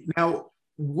 Okay. Now,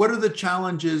 what are the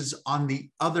challenges on the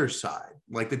other side?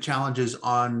 Like the challenges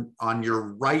on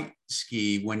your right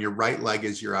ski when your right leg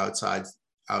is your outside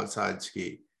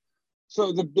ski?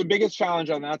 So the biggest challenge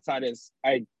on that side is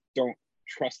I don't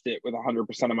trust it with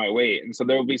 100% of my weight. And so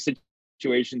there will be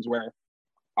situations where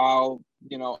I'll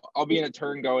be in a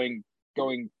turn going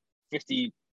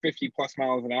 50 plus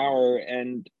miles an hour,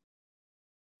 and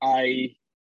I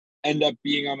end up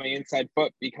being on my inside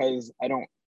foot because I don't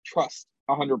trust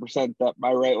 100% that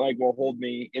my right leg will hold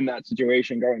me in that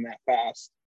situation going that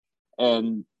fast.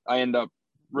 And I end up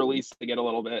releasing it a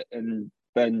little bit, and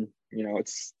then,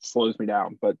 it slows me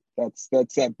down. But that's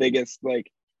that biggest,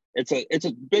 like, it's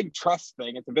a big trust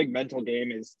thing. It's a big mental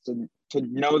game, is to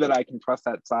know that I can trust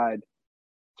that side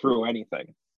through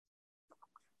anything.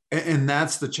 And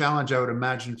that's the challenge, I would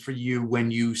imagine, for you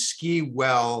when you ski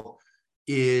well,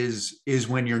 is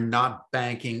when you're not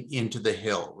banking into the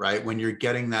hill, right? When you're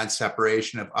getting that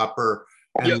separation of upper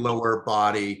and lower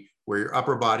body, where your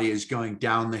upper body is going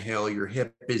down the hill, your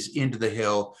hip is into the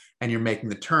hill, and you're making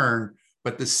the turn.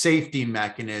 But the safety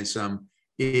mechanism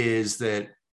is that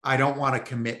I don't want to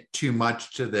commit too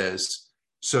much to this.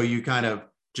 So you kind of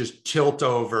just tilt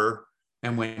over.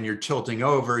 And when you're tilting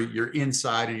over, you're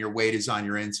inside and your weight is on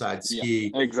your inside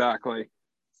ski. Yeah, exactly.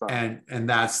 So. And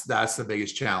that's the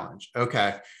biggest challenge.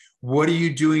 Okay. What are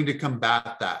you doing to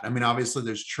combat that? I mean, obviously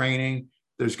there's training,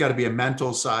 there's got to be a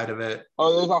mental side of it.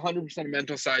 Oh, there's 100% a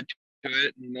mental side to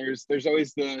it. And there's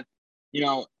always the,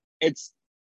 it's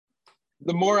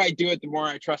the more I do it, the more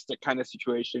I trust it kind of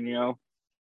situation,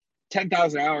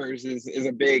 10,000 hours is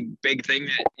a big thing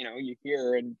that, you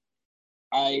hear. And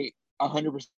I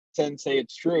 100% say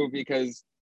it's true because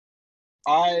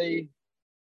I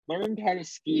learned how to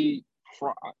ski.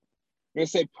 I'm going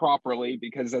to say properly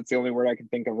because that's the only word I can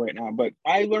think of right now. But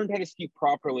I learned how to ski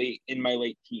properly in my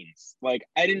late teens. Like,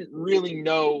 I didn't really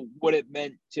know what it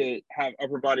meant to have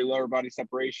upper body, lower body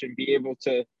separation, be able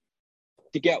to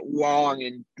to get long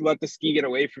and let the ski get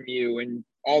away from you and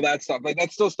all that stuff. Like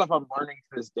that's still stuff I'm learning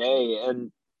to this day.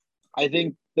 And I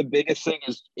think the biggest thing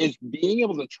is being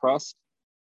able to trust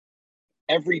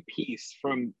every piece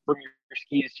from your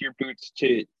skis to your boots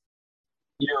to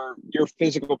your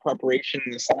physical preparation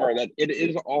in the summer, that it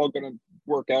is all going to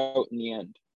work out in the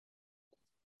end.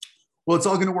 Well, it's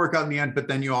all going to work out in the end, but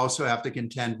then you also have to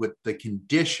contend with the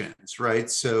conditions, right?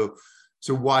 So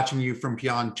watching you from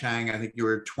Pyeongchang, I think you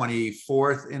were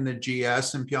 24th in the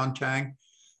GS in Pyeongchang.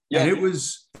 Yeah. And it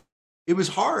was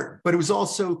hard, but it was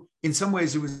also, in some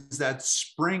ways, it was that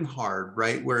spring hard,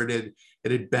 right? Where it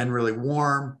had been really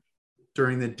warm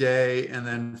during the day and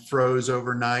then froze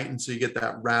overnight. And so you get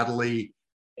that rattly,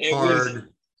 hard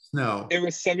snow. It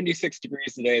was 76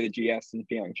 degrees today, the GS in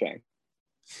Pyeongchang.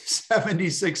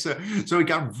 76. So it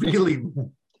got really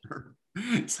warm.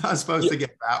 It's not supposed to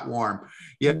get that warm.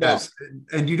 Yes.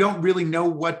 No. And you don't really know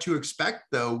what to expect,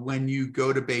 though, when you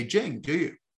go to Beijing, do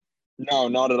you? No,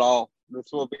 not at all. This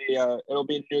will be, it'll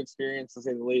be a new experience, to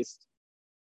say the least.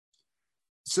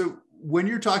 So when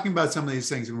you're talking about some of these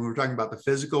things, and when we're talking about the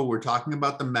physical, we're talking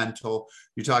about the mental,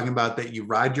 you're talking about that you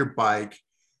ride your bike,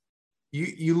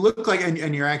 you look like,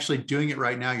 and you're actually doing it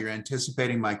right now, you're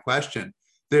anticipating my question.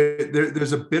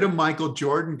 There's a bit of Michael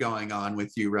Jordan going on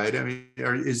with you, right? I mean,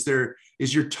 is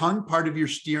your tongue part of your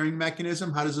steering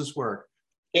mechanism? How does this work?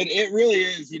 It really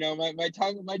is. You know, my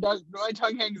tongue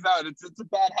hangs out. It's a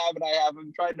bad habit I have.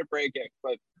 I'm trying to break it,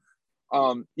 but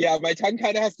yeah, my tongue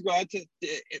kind of has to go out to.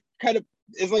 It kind of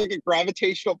is like a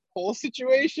gravitational pull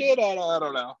situation. I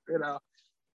don't know. You know,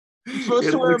 it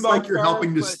looks like you're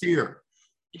helping to steer.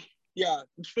 Yeah,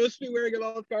 I'm supposed to be wearing a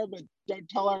mouth guard, but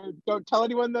don't tell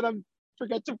anyone that I'm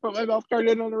forget to put my mouth guard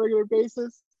in on a regular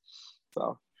basis.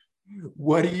 So,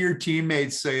 what do your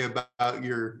teammates say about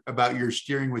your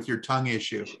steering with your tongue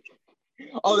issue?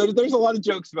 Oh, there's a lot of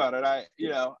jokes about it. I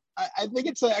think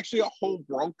it's actually a whole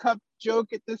World Cup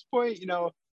joke at this point. You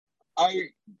know,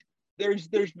 there's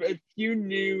a few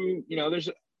new, you know, there's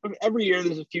every year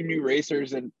there's a few new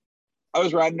racers, and I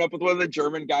was riding up with one of the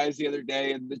German guys the other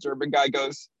day, and the German guy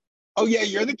goes, "Oh yeah,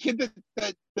 you're the kid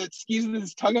that skis with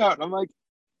his tongue out." And I'm like,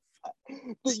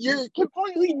 "You're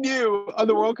completely new on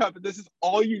the World Cup, and this is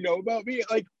all you know about me?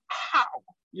 Like, how?"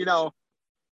 You know.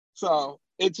 So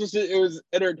it was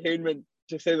entertainment,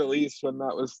 to say the least, when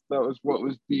that was what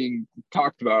was being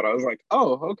talked about. I was like,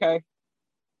 "Oh, okay."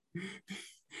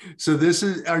 So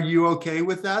are you okay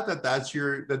with that? That's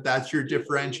your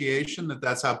differentiation,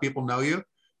 that's how people know you?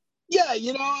 Yeah,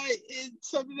 you know, it's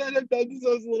something that I've done since I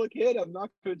was a little kid. I'm not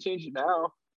going to change it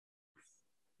now.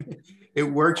 It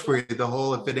works for you. The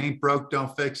whole, if it ain't broke,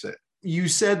 don't fix it. You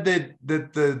said that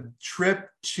the trip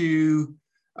to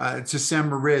St.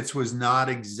 Moritz was not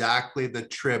exactly the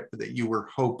trip that you were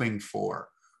hoping for.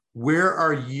 Where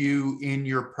are you in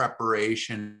your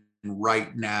preparation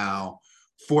right now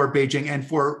for Beijing and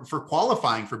for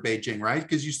qualifying for Beijing, right?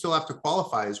 Because you still have to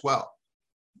qualify as well.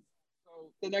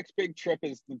 So the next big trip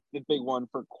is the big one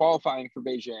for qualifying for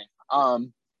Beijing.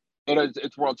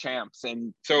 It's World Champs,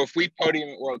 and so if we podium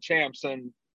at World Champs,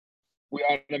 then we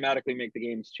automatically make the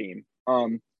games team.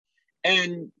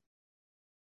 And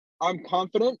I'm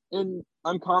confident in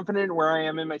where I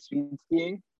am in my speed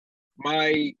skiing.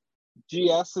 My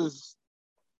GS is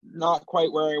not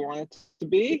quite where I want it to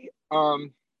be.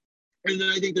 And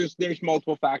then I think there's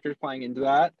multiple factors playing into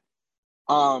that.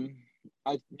 I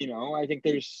think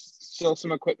there's still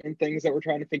some equipment things that we're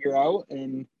trying to figure out,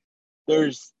 and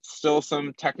there's still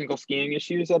some technical skiing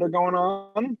issues that are going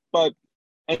on.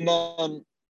 And then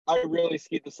I really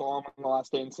skied the slalom on the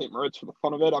last day in St. Moritz for the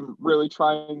fun of it. I'm really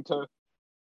trying to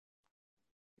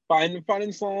find the fun in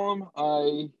slalom.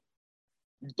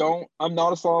 I'm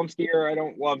not a slalom skier. I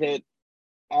don't love it.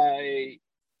 I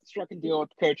struck a deal with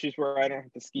the coaches where I don't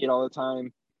have to ski it all the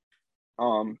time.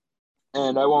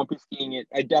 And I won't be skiing it.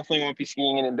 I definitely won't be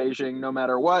skiing it in Beijing no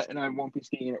matter what. And I won't be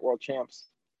skiing it at World Champs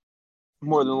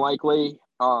more than likely,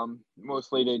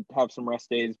 mostly to have some rest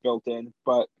days built in.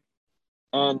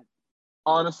 And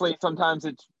honestly, sometimes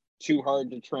it's too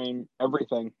hard to train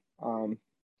everything.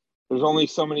 There's only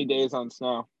so many days on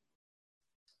snow.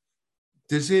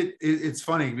 It's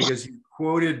funny because you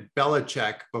quoted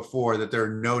Belichick before that there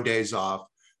are no days off.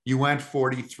 You went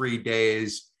 43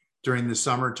 days during the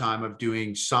summertime of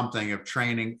doing something, of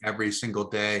training every single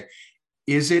day.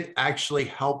 Is it actually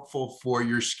helpful for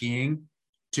your skiing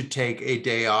to take a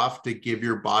day off to give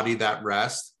your body that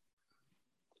rest?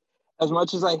 As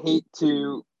much as I hate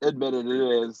to admit it,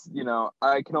 it is. You know,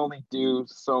 I can only do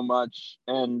so much.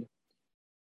 And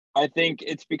I think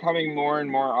it's becoming more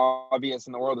and more obvious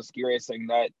in the world of ski racing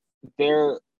that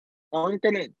there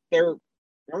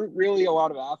aren't really a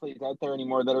lot of athletes out there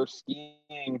anymore that are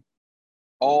skiing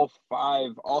all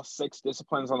 6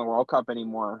 disciplines on the World Cup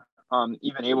anymore.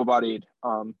 Even able-bodied.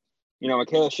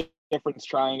 Michaela Schifrin's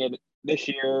trying it this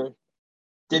year.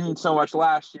 Didn't so much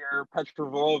last year. Petra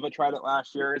Vlhova tried it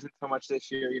last year. Isn't so much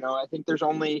this year. I think there's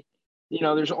only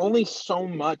so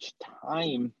much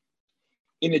time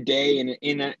in a day and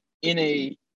in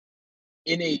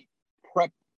a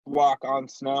prep block on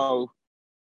snow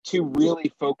to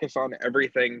really focus on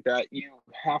everything, that you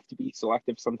have to be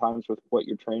selective sometimes with what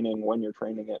you're training when you're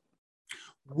training it.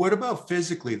 What about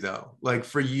physically though? Like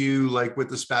for you, like with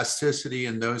the spasticity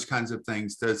and those kinds of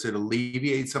things, does it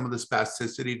alleviate some of the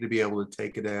spasticity to be able to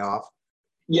take a day off?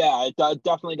 Yeah, it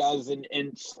definitely does. And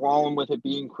slalom, with it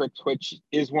being quick twitch,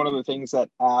 is one of the things that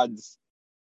adds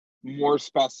more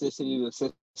spasticity to the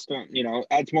system,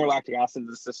 adds more lactic acid to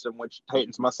the system, which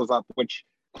tightens muscles up, which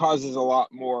causes a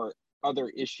lot more other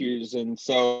issues. And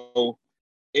so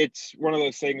it's one of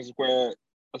those things where,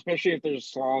 especially if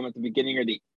there's slalom at the beginning or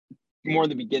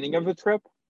the beginning of the trip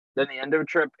than the end of a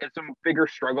trip, it's a bigger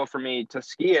struggle for me to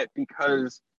ski it,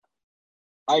 because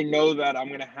I know that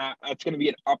it's going to be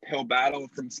an uphill battle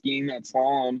from skiing that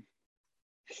slalom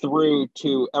through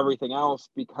to everything else,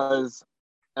 because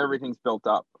everything's built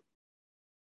up.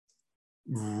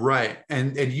 Right.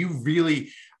 And you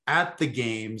really, at the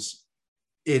games,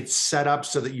 it's set up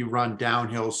so that you run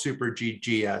downhill, Super G,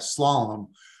 GS, slalom,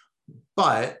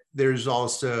 but there's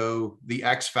also the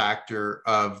X factor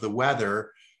of the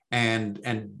weather, and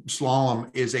slalom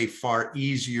is a far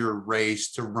easier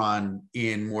race to run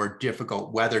in more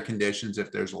difficult weather conditions,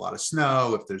 if there's a lot of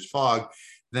snow, if there's fog,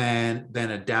 than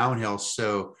a downhill.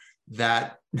 So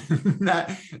that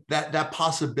that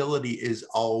possibility is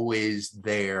always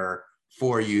there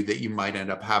for you, that you might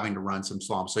end up having to run some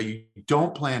slalom. So you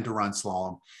don't plan to run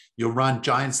slalom. You'll run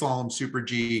giant slalom, Super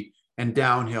G, and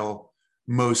downhill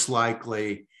most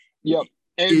likely. Yep.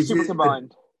 And super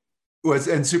combined.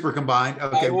 And super combined.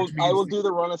 Okay. I will do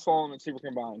the run of slalom and super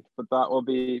combined, but that will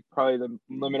be probably the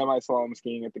limit of my slalom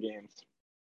skiing at the games.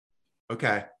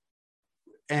 Okay.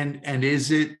 And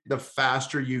is it the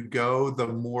faster you go, the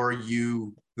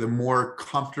more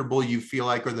comfortable you feel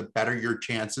like, or the better your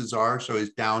chances are? So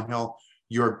is downhill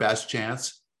your best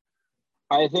chance?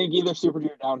 I think either Super G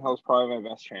or downhill is probably my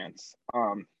best chance.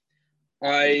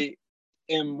 I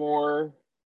am more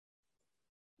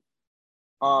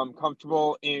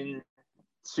comfortable in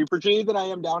Super G than I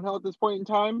am downhill at this point in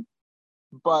time,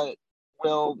 but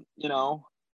I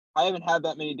haven't had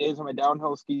that many days on my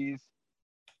downhill skis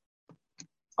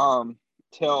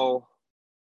till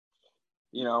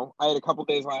I had a couple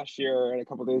days last year and a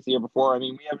couple days the year before. I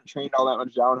mean, we haven't trained all that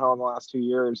much downhill in the last 2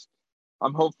 years.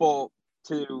 I'm hopeful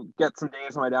to get some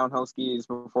days on my downhill skis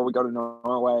before we go to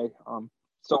Norway.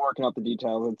 Still working out the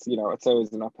details. It's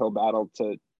always an uphill battle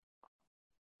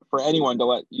for anyone to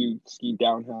let you ski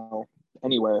downhill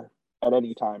anywhere at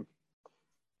any time.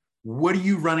 What are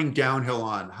you running downhill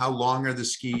on? How long are the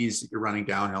skis that you're running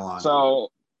downhill on?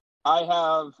 So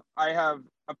I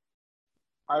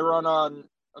run on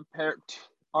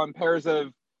pairs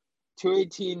of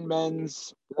 218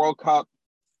 men's World Cup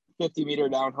 50-meter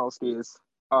downhill skis.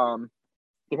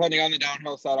 Depending on the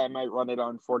downhill set, I might run it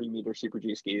on 40-meter Super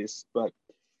G skis, but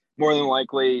more than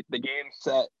likely the game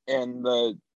set and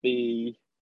the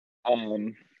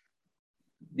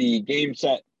game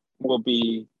set will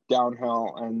be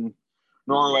downhill, and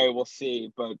Norway we'll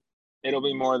see, but it'll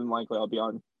be more than likely I'll be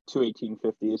on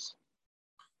 218-50s.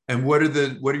 And what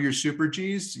are your Super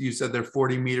Gs? You said they're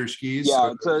 40-meter skis?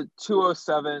 Yeah, it's a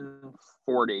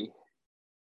 207-40,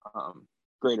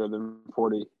 greater than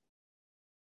 40.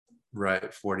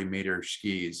 Right, 40-meter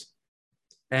skis.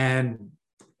 And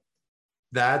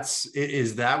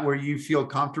is that where you feel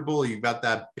comfortable? You've got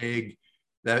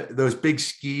those big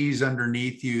skis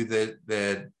underneath you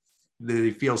that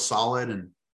they feel solid.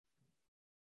 And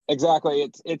exactly,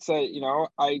 it's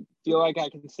I feel like I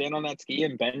can stand on that ski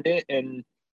and bend it, and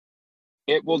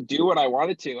it will do what I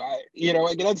want it to. I get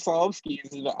on slalom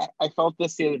skis, and I felt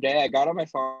this the other day. I got on my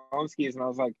slalom skis and I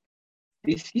was like,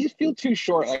 these skis feel too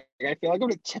short. Like I feel like I'm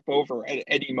gonna tip over at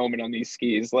any moment on these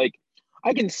skis. Like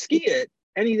I can ski it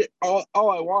all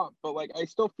I want, but like I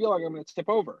still feel like I'm gonna tip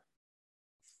over.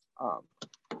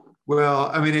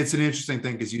 Well, I mean, it's an interesting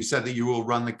thing, because you said that you will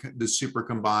run the super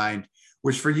combined,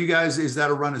 which for you guys, is that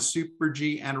a run of Super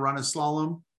G and a run of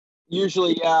slalom?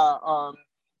 Usually, yeah.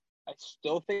 I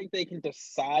still think they can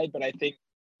decide, but I think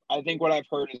what I've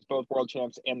heard is both world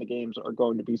champs and the games are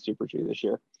going to be Super G this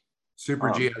year.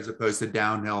 Super G as opposed to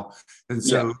downhill. And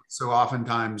so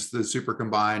oftentimes the super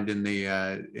combined in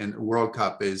the World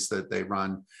Cup is that they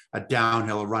run a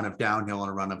run of downhill and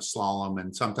a run of slalom.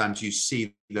 And sometimes you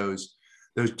see those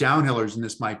downhillers, and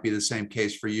this might be the same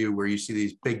case for you, where you see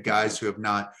these big guys who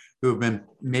have been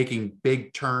making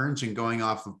big turns and going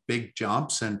off of big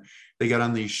jumps, and they got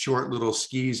on these short little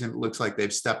skis and it looks like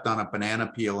they've stepped on a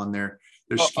banana peel and their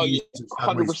skis are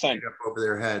suddenly straight up over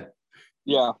their head.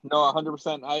 Yeah, no,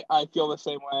 100%. I feel the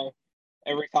same way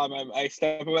every time I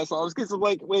step on myself, because I'm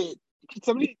like, wait, can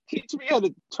somebody teach me how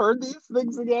to turn these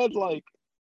things again? Like,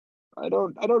 I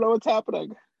don't know what's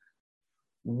happening.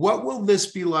 What will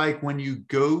this be like when you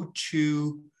go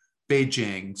to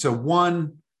Beijing? So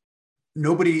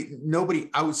nobody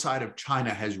outside of China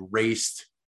has raced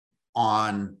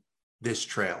on this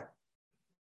trail,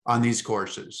 on these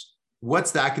courses.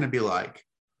 What's that going to be like?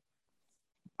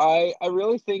 I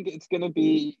really think it's going to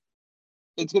be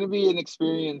an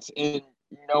experience in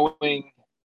knowing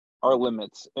our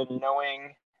limits and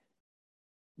knowing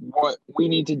what we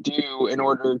need to do in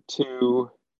order to,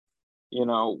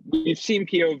 we've seen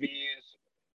POVs.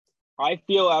 I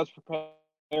feel as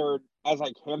prepared as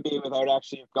I can be without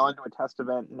actually gone to a test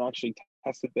event and actually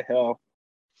tested the hill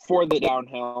for the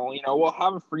downhill. We'll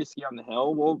have a free ski on the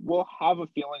hill. We'll have a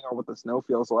feeling of what the snow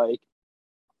feels like.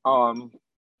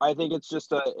 I think it's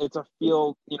a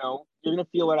feel, you're going to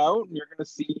feel it out and you're going to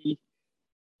see.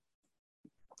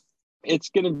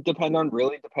 It's going to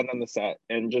really depend on the set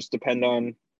and just it's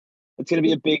going to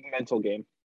be a big mental game.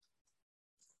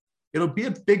 It'll be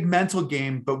a big mental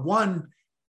game, but one,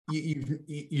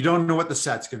 you don't know what the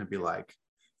set's going to be like.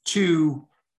 Two,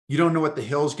 you don't know what the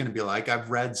hill's going to be like. I've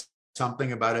read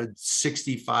something about a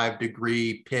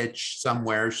 65-degree pitch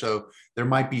somewhere. So there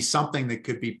might be something that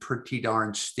could be pretty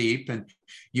darn steep. And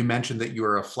you mentioned that you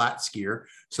were a flat skier,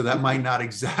 so that might not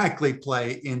exactly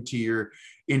play into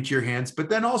your hands, but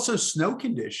then also snow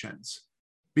conditions,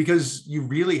 because you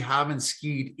really haven't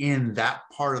skied in that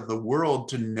part of the world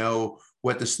to know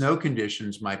what the snow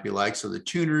conditions might be like. So the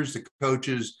tuners, the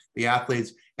coaches, the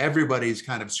athletes, everybody's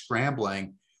kind of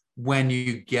scrambling when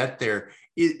you get there.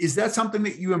 Is that something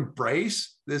that you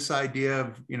embrace, this idea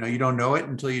of, you don't know it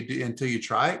until you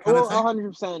try it kind of thing?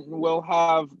 100%. We'll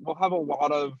have a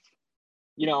lot of,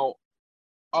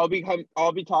 I'll be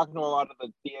talking to a lot of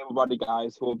the able-bodied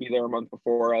guys who will be there a month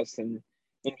before us and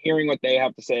hearing what they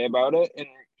have to say about it and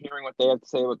hearing what they have to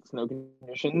say about the snow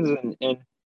conditions and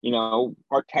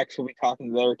our techs will be talking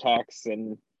to their techs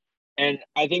and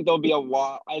I think there'll be a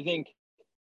lot. I think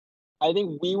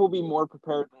we will be more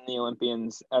prepared than the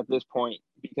Olympians at this point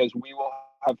because we will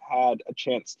have had a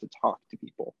chance to talk to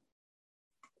people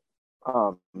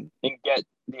and get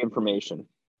the information.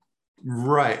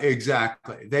 Right,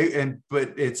 exactly.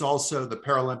 But it's also the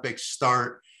Paralympics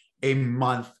start a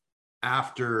month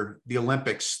after the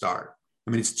Olympics start.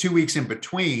 I mean, it's 2 weeks in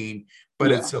between,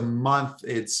 but it's a month.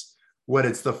 It's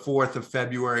the 4th of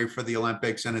February for the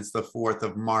Olympics, and it's the 4th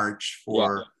of March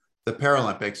for the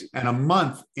Paralympics. And a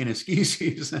month in a ski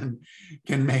season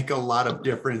can make a lot of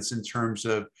difference in terms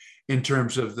of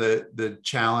the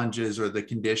challenges or the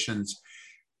conditions.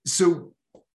 So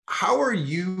how are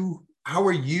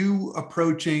you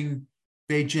approaching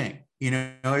Beijing?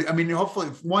 I mean, hopefully,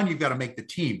 one, you've got to make the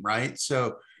team, right?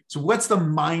 So what's the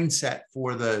mindset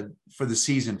for the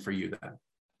season for you then?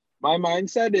 My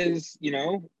mindset is,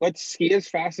 let's ski as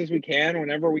fast as we can,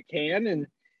 whenever we can,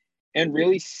 and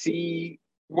really see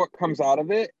what comes out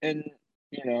of it. And,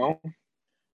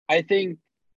 I think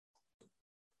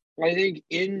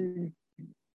in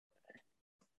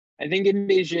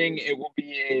Beijing,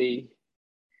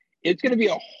 it's going to be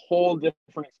a whole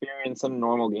different experience than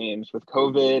normal games with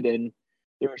COVID and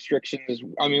the restrictions.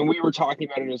 I mean, we were talking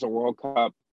about it as a World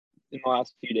Cup in the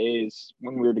last few days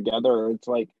when we were together. It's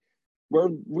like, we're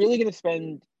really going to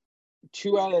spend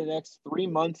 2 out of the next 3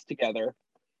 months together,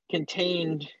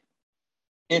 contained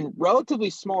in relatively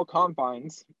small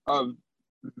confines of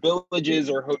villages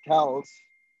or hotels.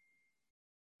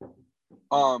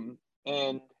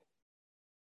 And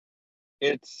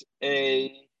it's we're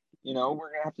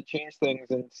going to have to change things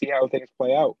and see how things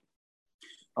play out.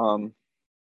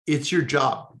 It's your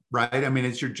job, right? I mean,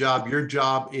 it's your job. Your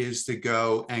job is to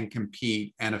go and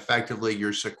compete, and effectively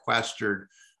you're sequestered.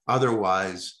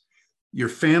 Otherwise, your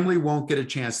family won't get a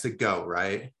chance to go,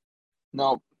 right?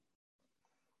 No.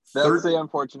 That's the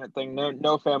unfortunate thing.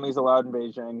 No families allowed in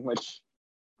Beijing, which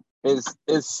is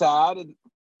sad,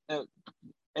 and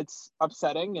it's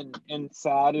upsetting and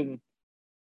sad. And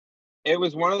it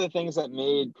was one of the things that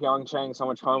made Pyeongchang so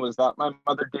much fun was that my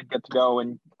mother did get to go,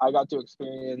 and I got to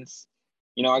experience.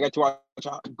 I got to watch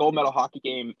a gold medal hockey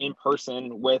game in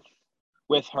person with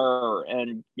with her,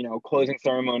 and closing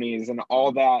ceremonies and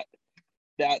all that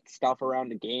stuff around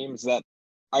the games that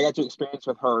I got to experience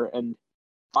with her. And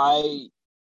I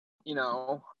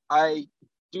I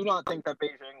do not think that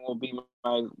Beijing will be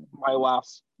my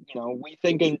last. We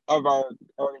think of our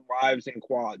lives in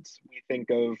quads. We think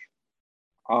of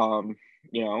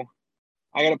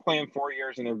I got to plan 4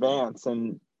 years in advance,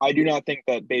 and I do not think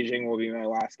that Beijing will be my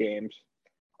last games.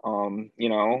 I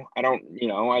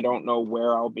don't know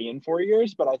where I'll be in 4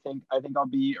 years, but I think I'll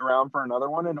be around for another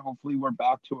one, and hopefully we're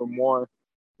back to a more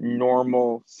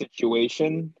normal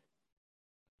situation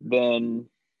than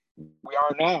we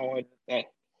are now. And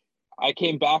I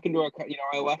came back into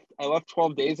I left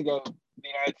 12 days ago in the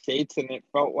United States, and it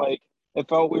felt we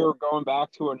were going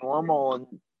back to a normal, and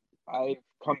I've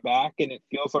come back and it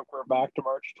feels like we're back to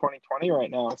March 2020 right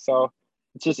now. So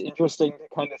it's just interesting to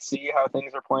kind of see how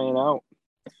things are playing out.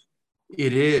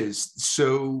 It is.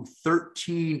 So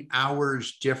 13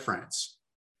 hours difference,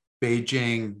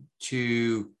 Beijing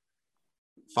to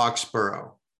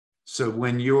Foxborough. So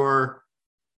when you're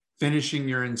finishing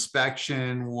your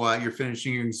inspection, you're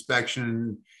finishing your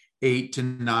inspection 8 to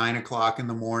 9 o'clock in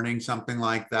the morning, something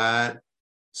like that.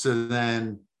 So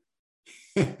then,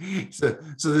 so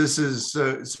this is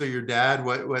so your dad,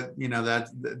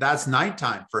 that's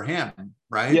nighttime for him,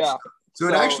 right? Yeah. So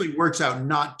it actually works out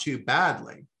not too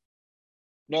badly.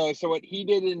 No, so what he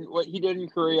did in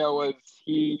Korea was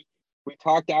we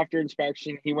talked after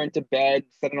inspection. He went to bed,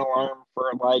 set an alarm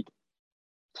for like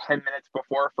 10 minutes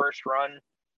before first run,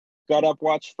 got up,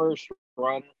 watched first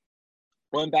run,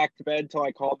 went back to bed till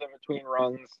I called him between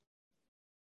runs,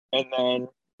 and then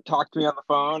talked to me on the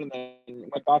phone, and then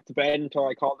went back to bed until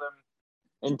I called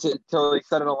him until he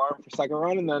set an alarm for second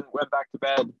run, and then went back to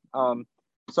bed.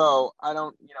 So I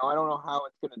don't know how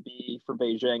it's going to be for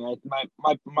Beijing.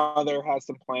 My mother has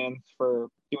some plans for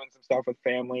doing some stuff with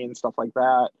family and stuff like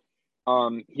that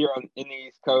here in the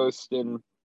East Coast, and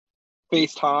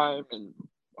FaceTime, and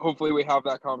hopefully we have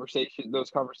those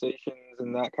conversations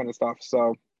and that kind of stuff.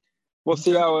 So we'll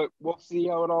see how it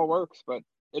all works, but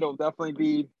it'll definitely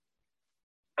be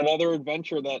another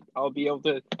adventure that I'll be able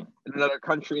to, in another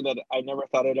country that I never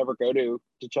thought I'd ever go to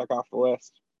check off the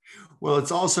list. Well,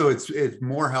 it's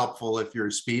more helpful if you're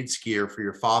a speed skier for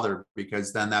your father,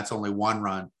 because then that's only one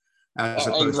run as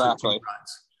opposed to 2 runs.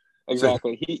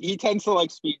 Exactly. So, he tends to like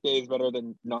speed days better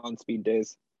than non-speed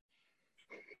days.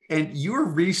 And you were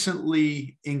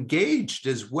recently engaged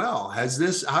as well. How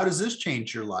does this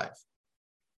change your life?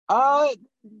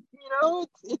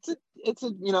 It's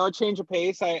a change of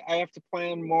pace. I have to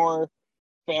plan more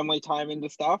family time into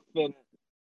stuff, and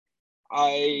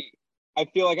I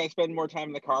feel like I spend more time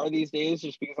in the car these days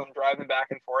just because I'm driving back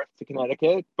and forth to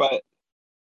Connecticut, but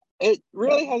it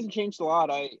really hasn't changed a lot.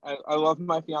 I love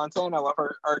my fiance, and I love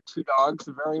our 2 dogs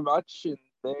very much, and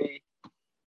they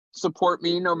support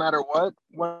me no matter what.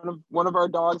 One of our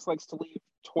dogs likes to leave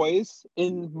toys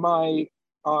in my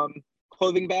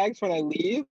clothing bags when I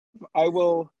leave. I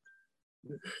will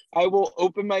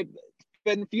open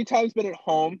been a few times been at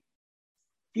home,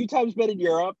 a few times been in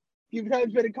Europe, a few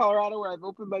times been in Colorado where I've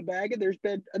opened my bag and there's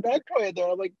been a dog toy in there.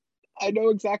 I'm like, I know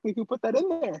exactly who put that in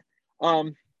there.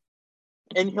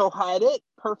 And he'll hide it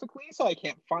perfectly so I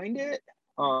can't find it.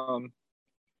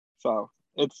 So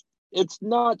it's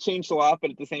not changed a lot,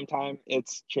 but at the same time,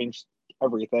 it's changed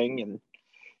everything, and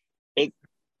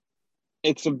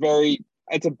it's a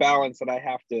balance that I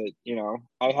have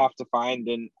to find,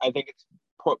 and I think it's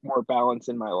put more balance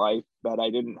in my life that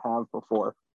I didn't have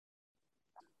before.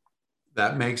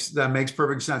 That makes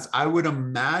perfect sense. I would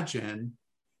imagine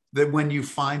that when you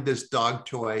find this dog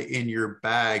toy in your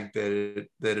bag, that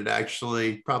it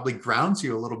actually probably grounds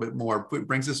you a little bit more,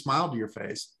 brings a smile to your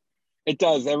face. It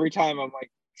does. Every time I'm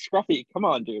like, Scruffy, come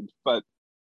on, dude. But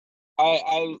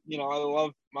I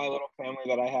love my little family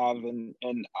that I have, and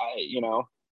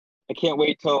I can't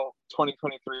wait till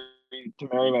 2023 to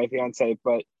marry my fiance.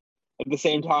 But at the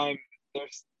same time,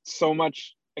 there's so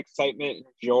much excitement and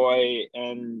joy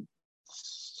and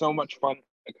so much fun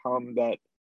to come that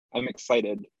I'm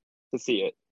excited to see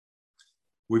it.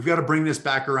 We've got to bring this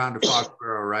back around to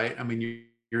Foxborough, right? I mean,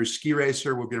 you're a ski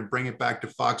racer. We're going to bring it back to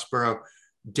Foxborough.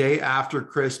 Day after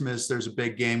Christmas, there's a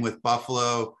big game with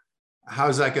Buffalo.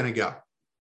 How's that going to go?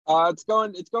 It's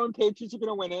going. Patriots are going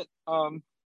to win it.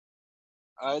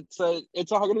 It's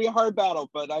going to be a hard battle,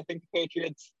 but I think the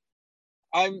Patriots.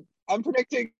 I'm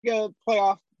predicting a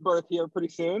playoff berth here pretty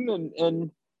soon,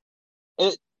 and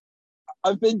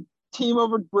I've been team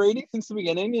over Brady since the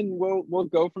beginning, and we'll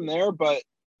go from there. But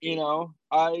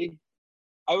I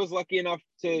was lucky enough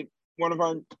to one of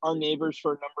our neighbors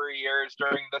for a number of years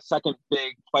during the second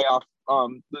big playoff,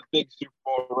 the big Super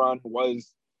Bowl run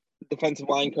was defensive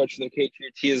line coach of the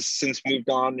Patriots. He has since moved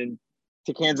on and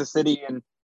to Kansas City and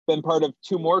been part of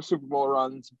 2 more Super Bowl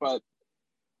runs. But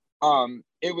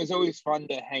it was always fun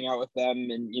to hang out with them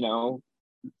and, you know,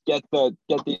 get the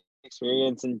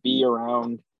experience and be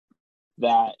around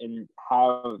that and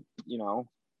have, you know,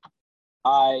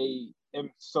 I am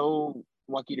so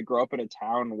lucky to grow up in a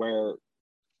town where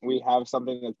we have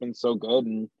something that's been so good,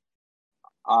 and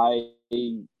I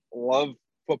love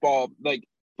football. Like,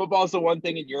 football is the one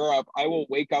thing in Europe I will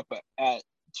wake up at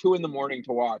 2 a.m.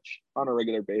 to watch on a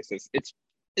regular basis. It's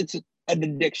an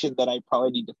addiction that I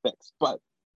probably need to fix, but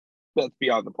that's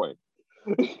beyond the point.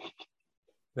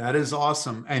 That is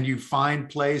awesome. And you find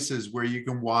places where you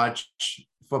can watch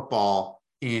football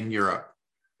in Europe.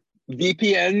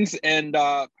 VPNs and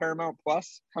Paramount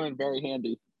Plus come in very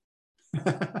handy.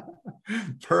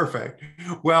 Perfect.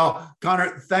 Well,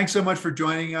 Connor, thanks so much for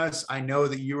joining us. I know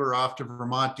that you were off to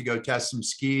Vermont to go test some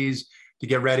skis, to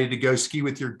get ready to go ski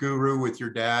with your guru, with your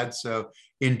dad. So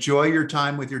enjoy your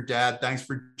time with your dad. Thanks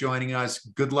for joining us.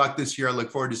 Good luck this year. I look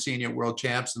forward to seeing you at World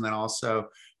Champs and then also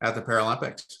at the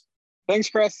Paralympics. Thanks,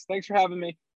 Chris. Thanks for having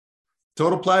me.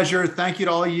 Total pleasure. Thank you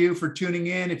to all of you for tuning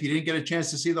in. If you didn't get a chance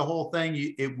to see the whole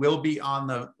thing, it will be on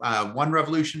the One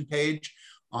Revolution page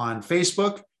on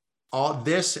Facebook. All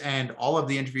this and all of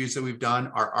the interviews that we've done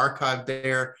are archived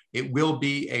there. It will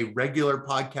be a regular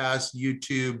podcast,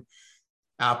 YouTube,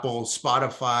 Apple,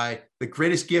 Spotify. The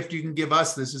greatest gift you can give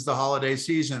us, this is the holiday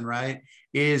season, right,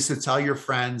 is to tell your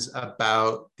friends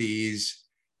about these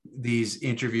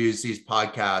interviews, these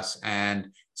podcasts, and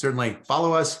certainly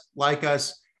follow us, like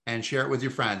us, and share it with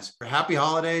your friends. Happy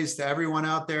holidays to everyone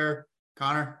out there.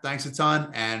 Connor, thanks a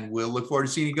ton, and we'll look forward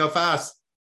to seeing you go fast.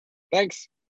 Thanks.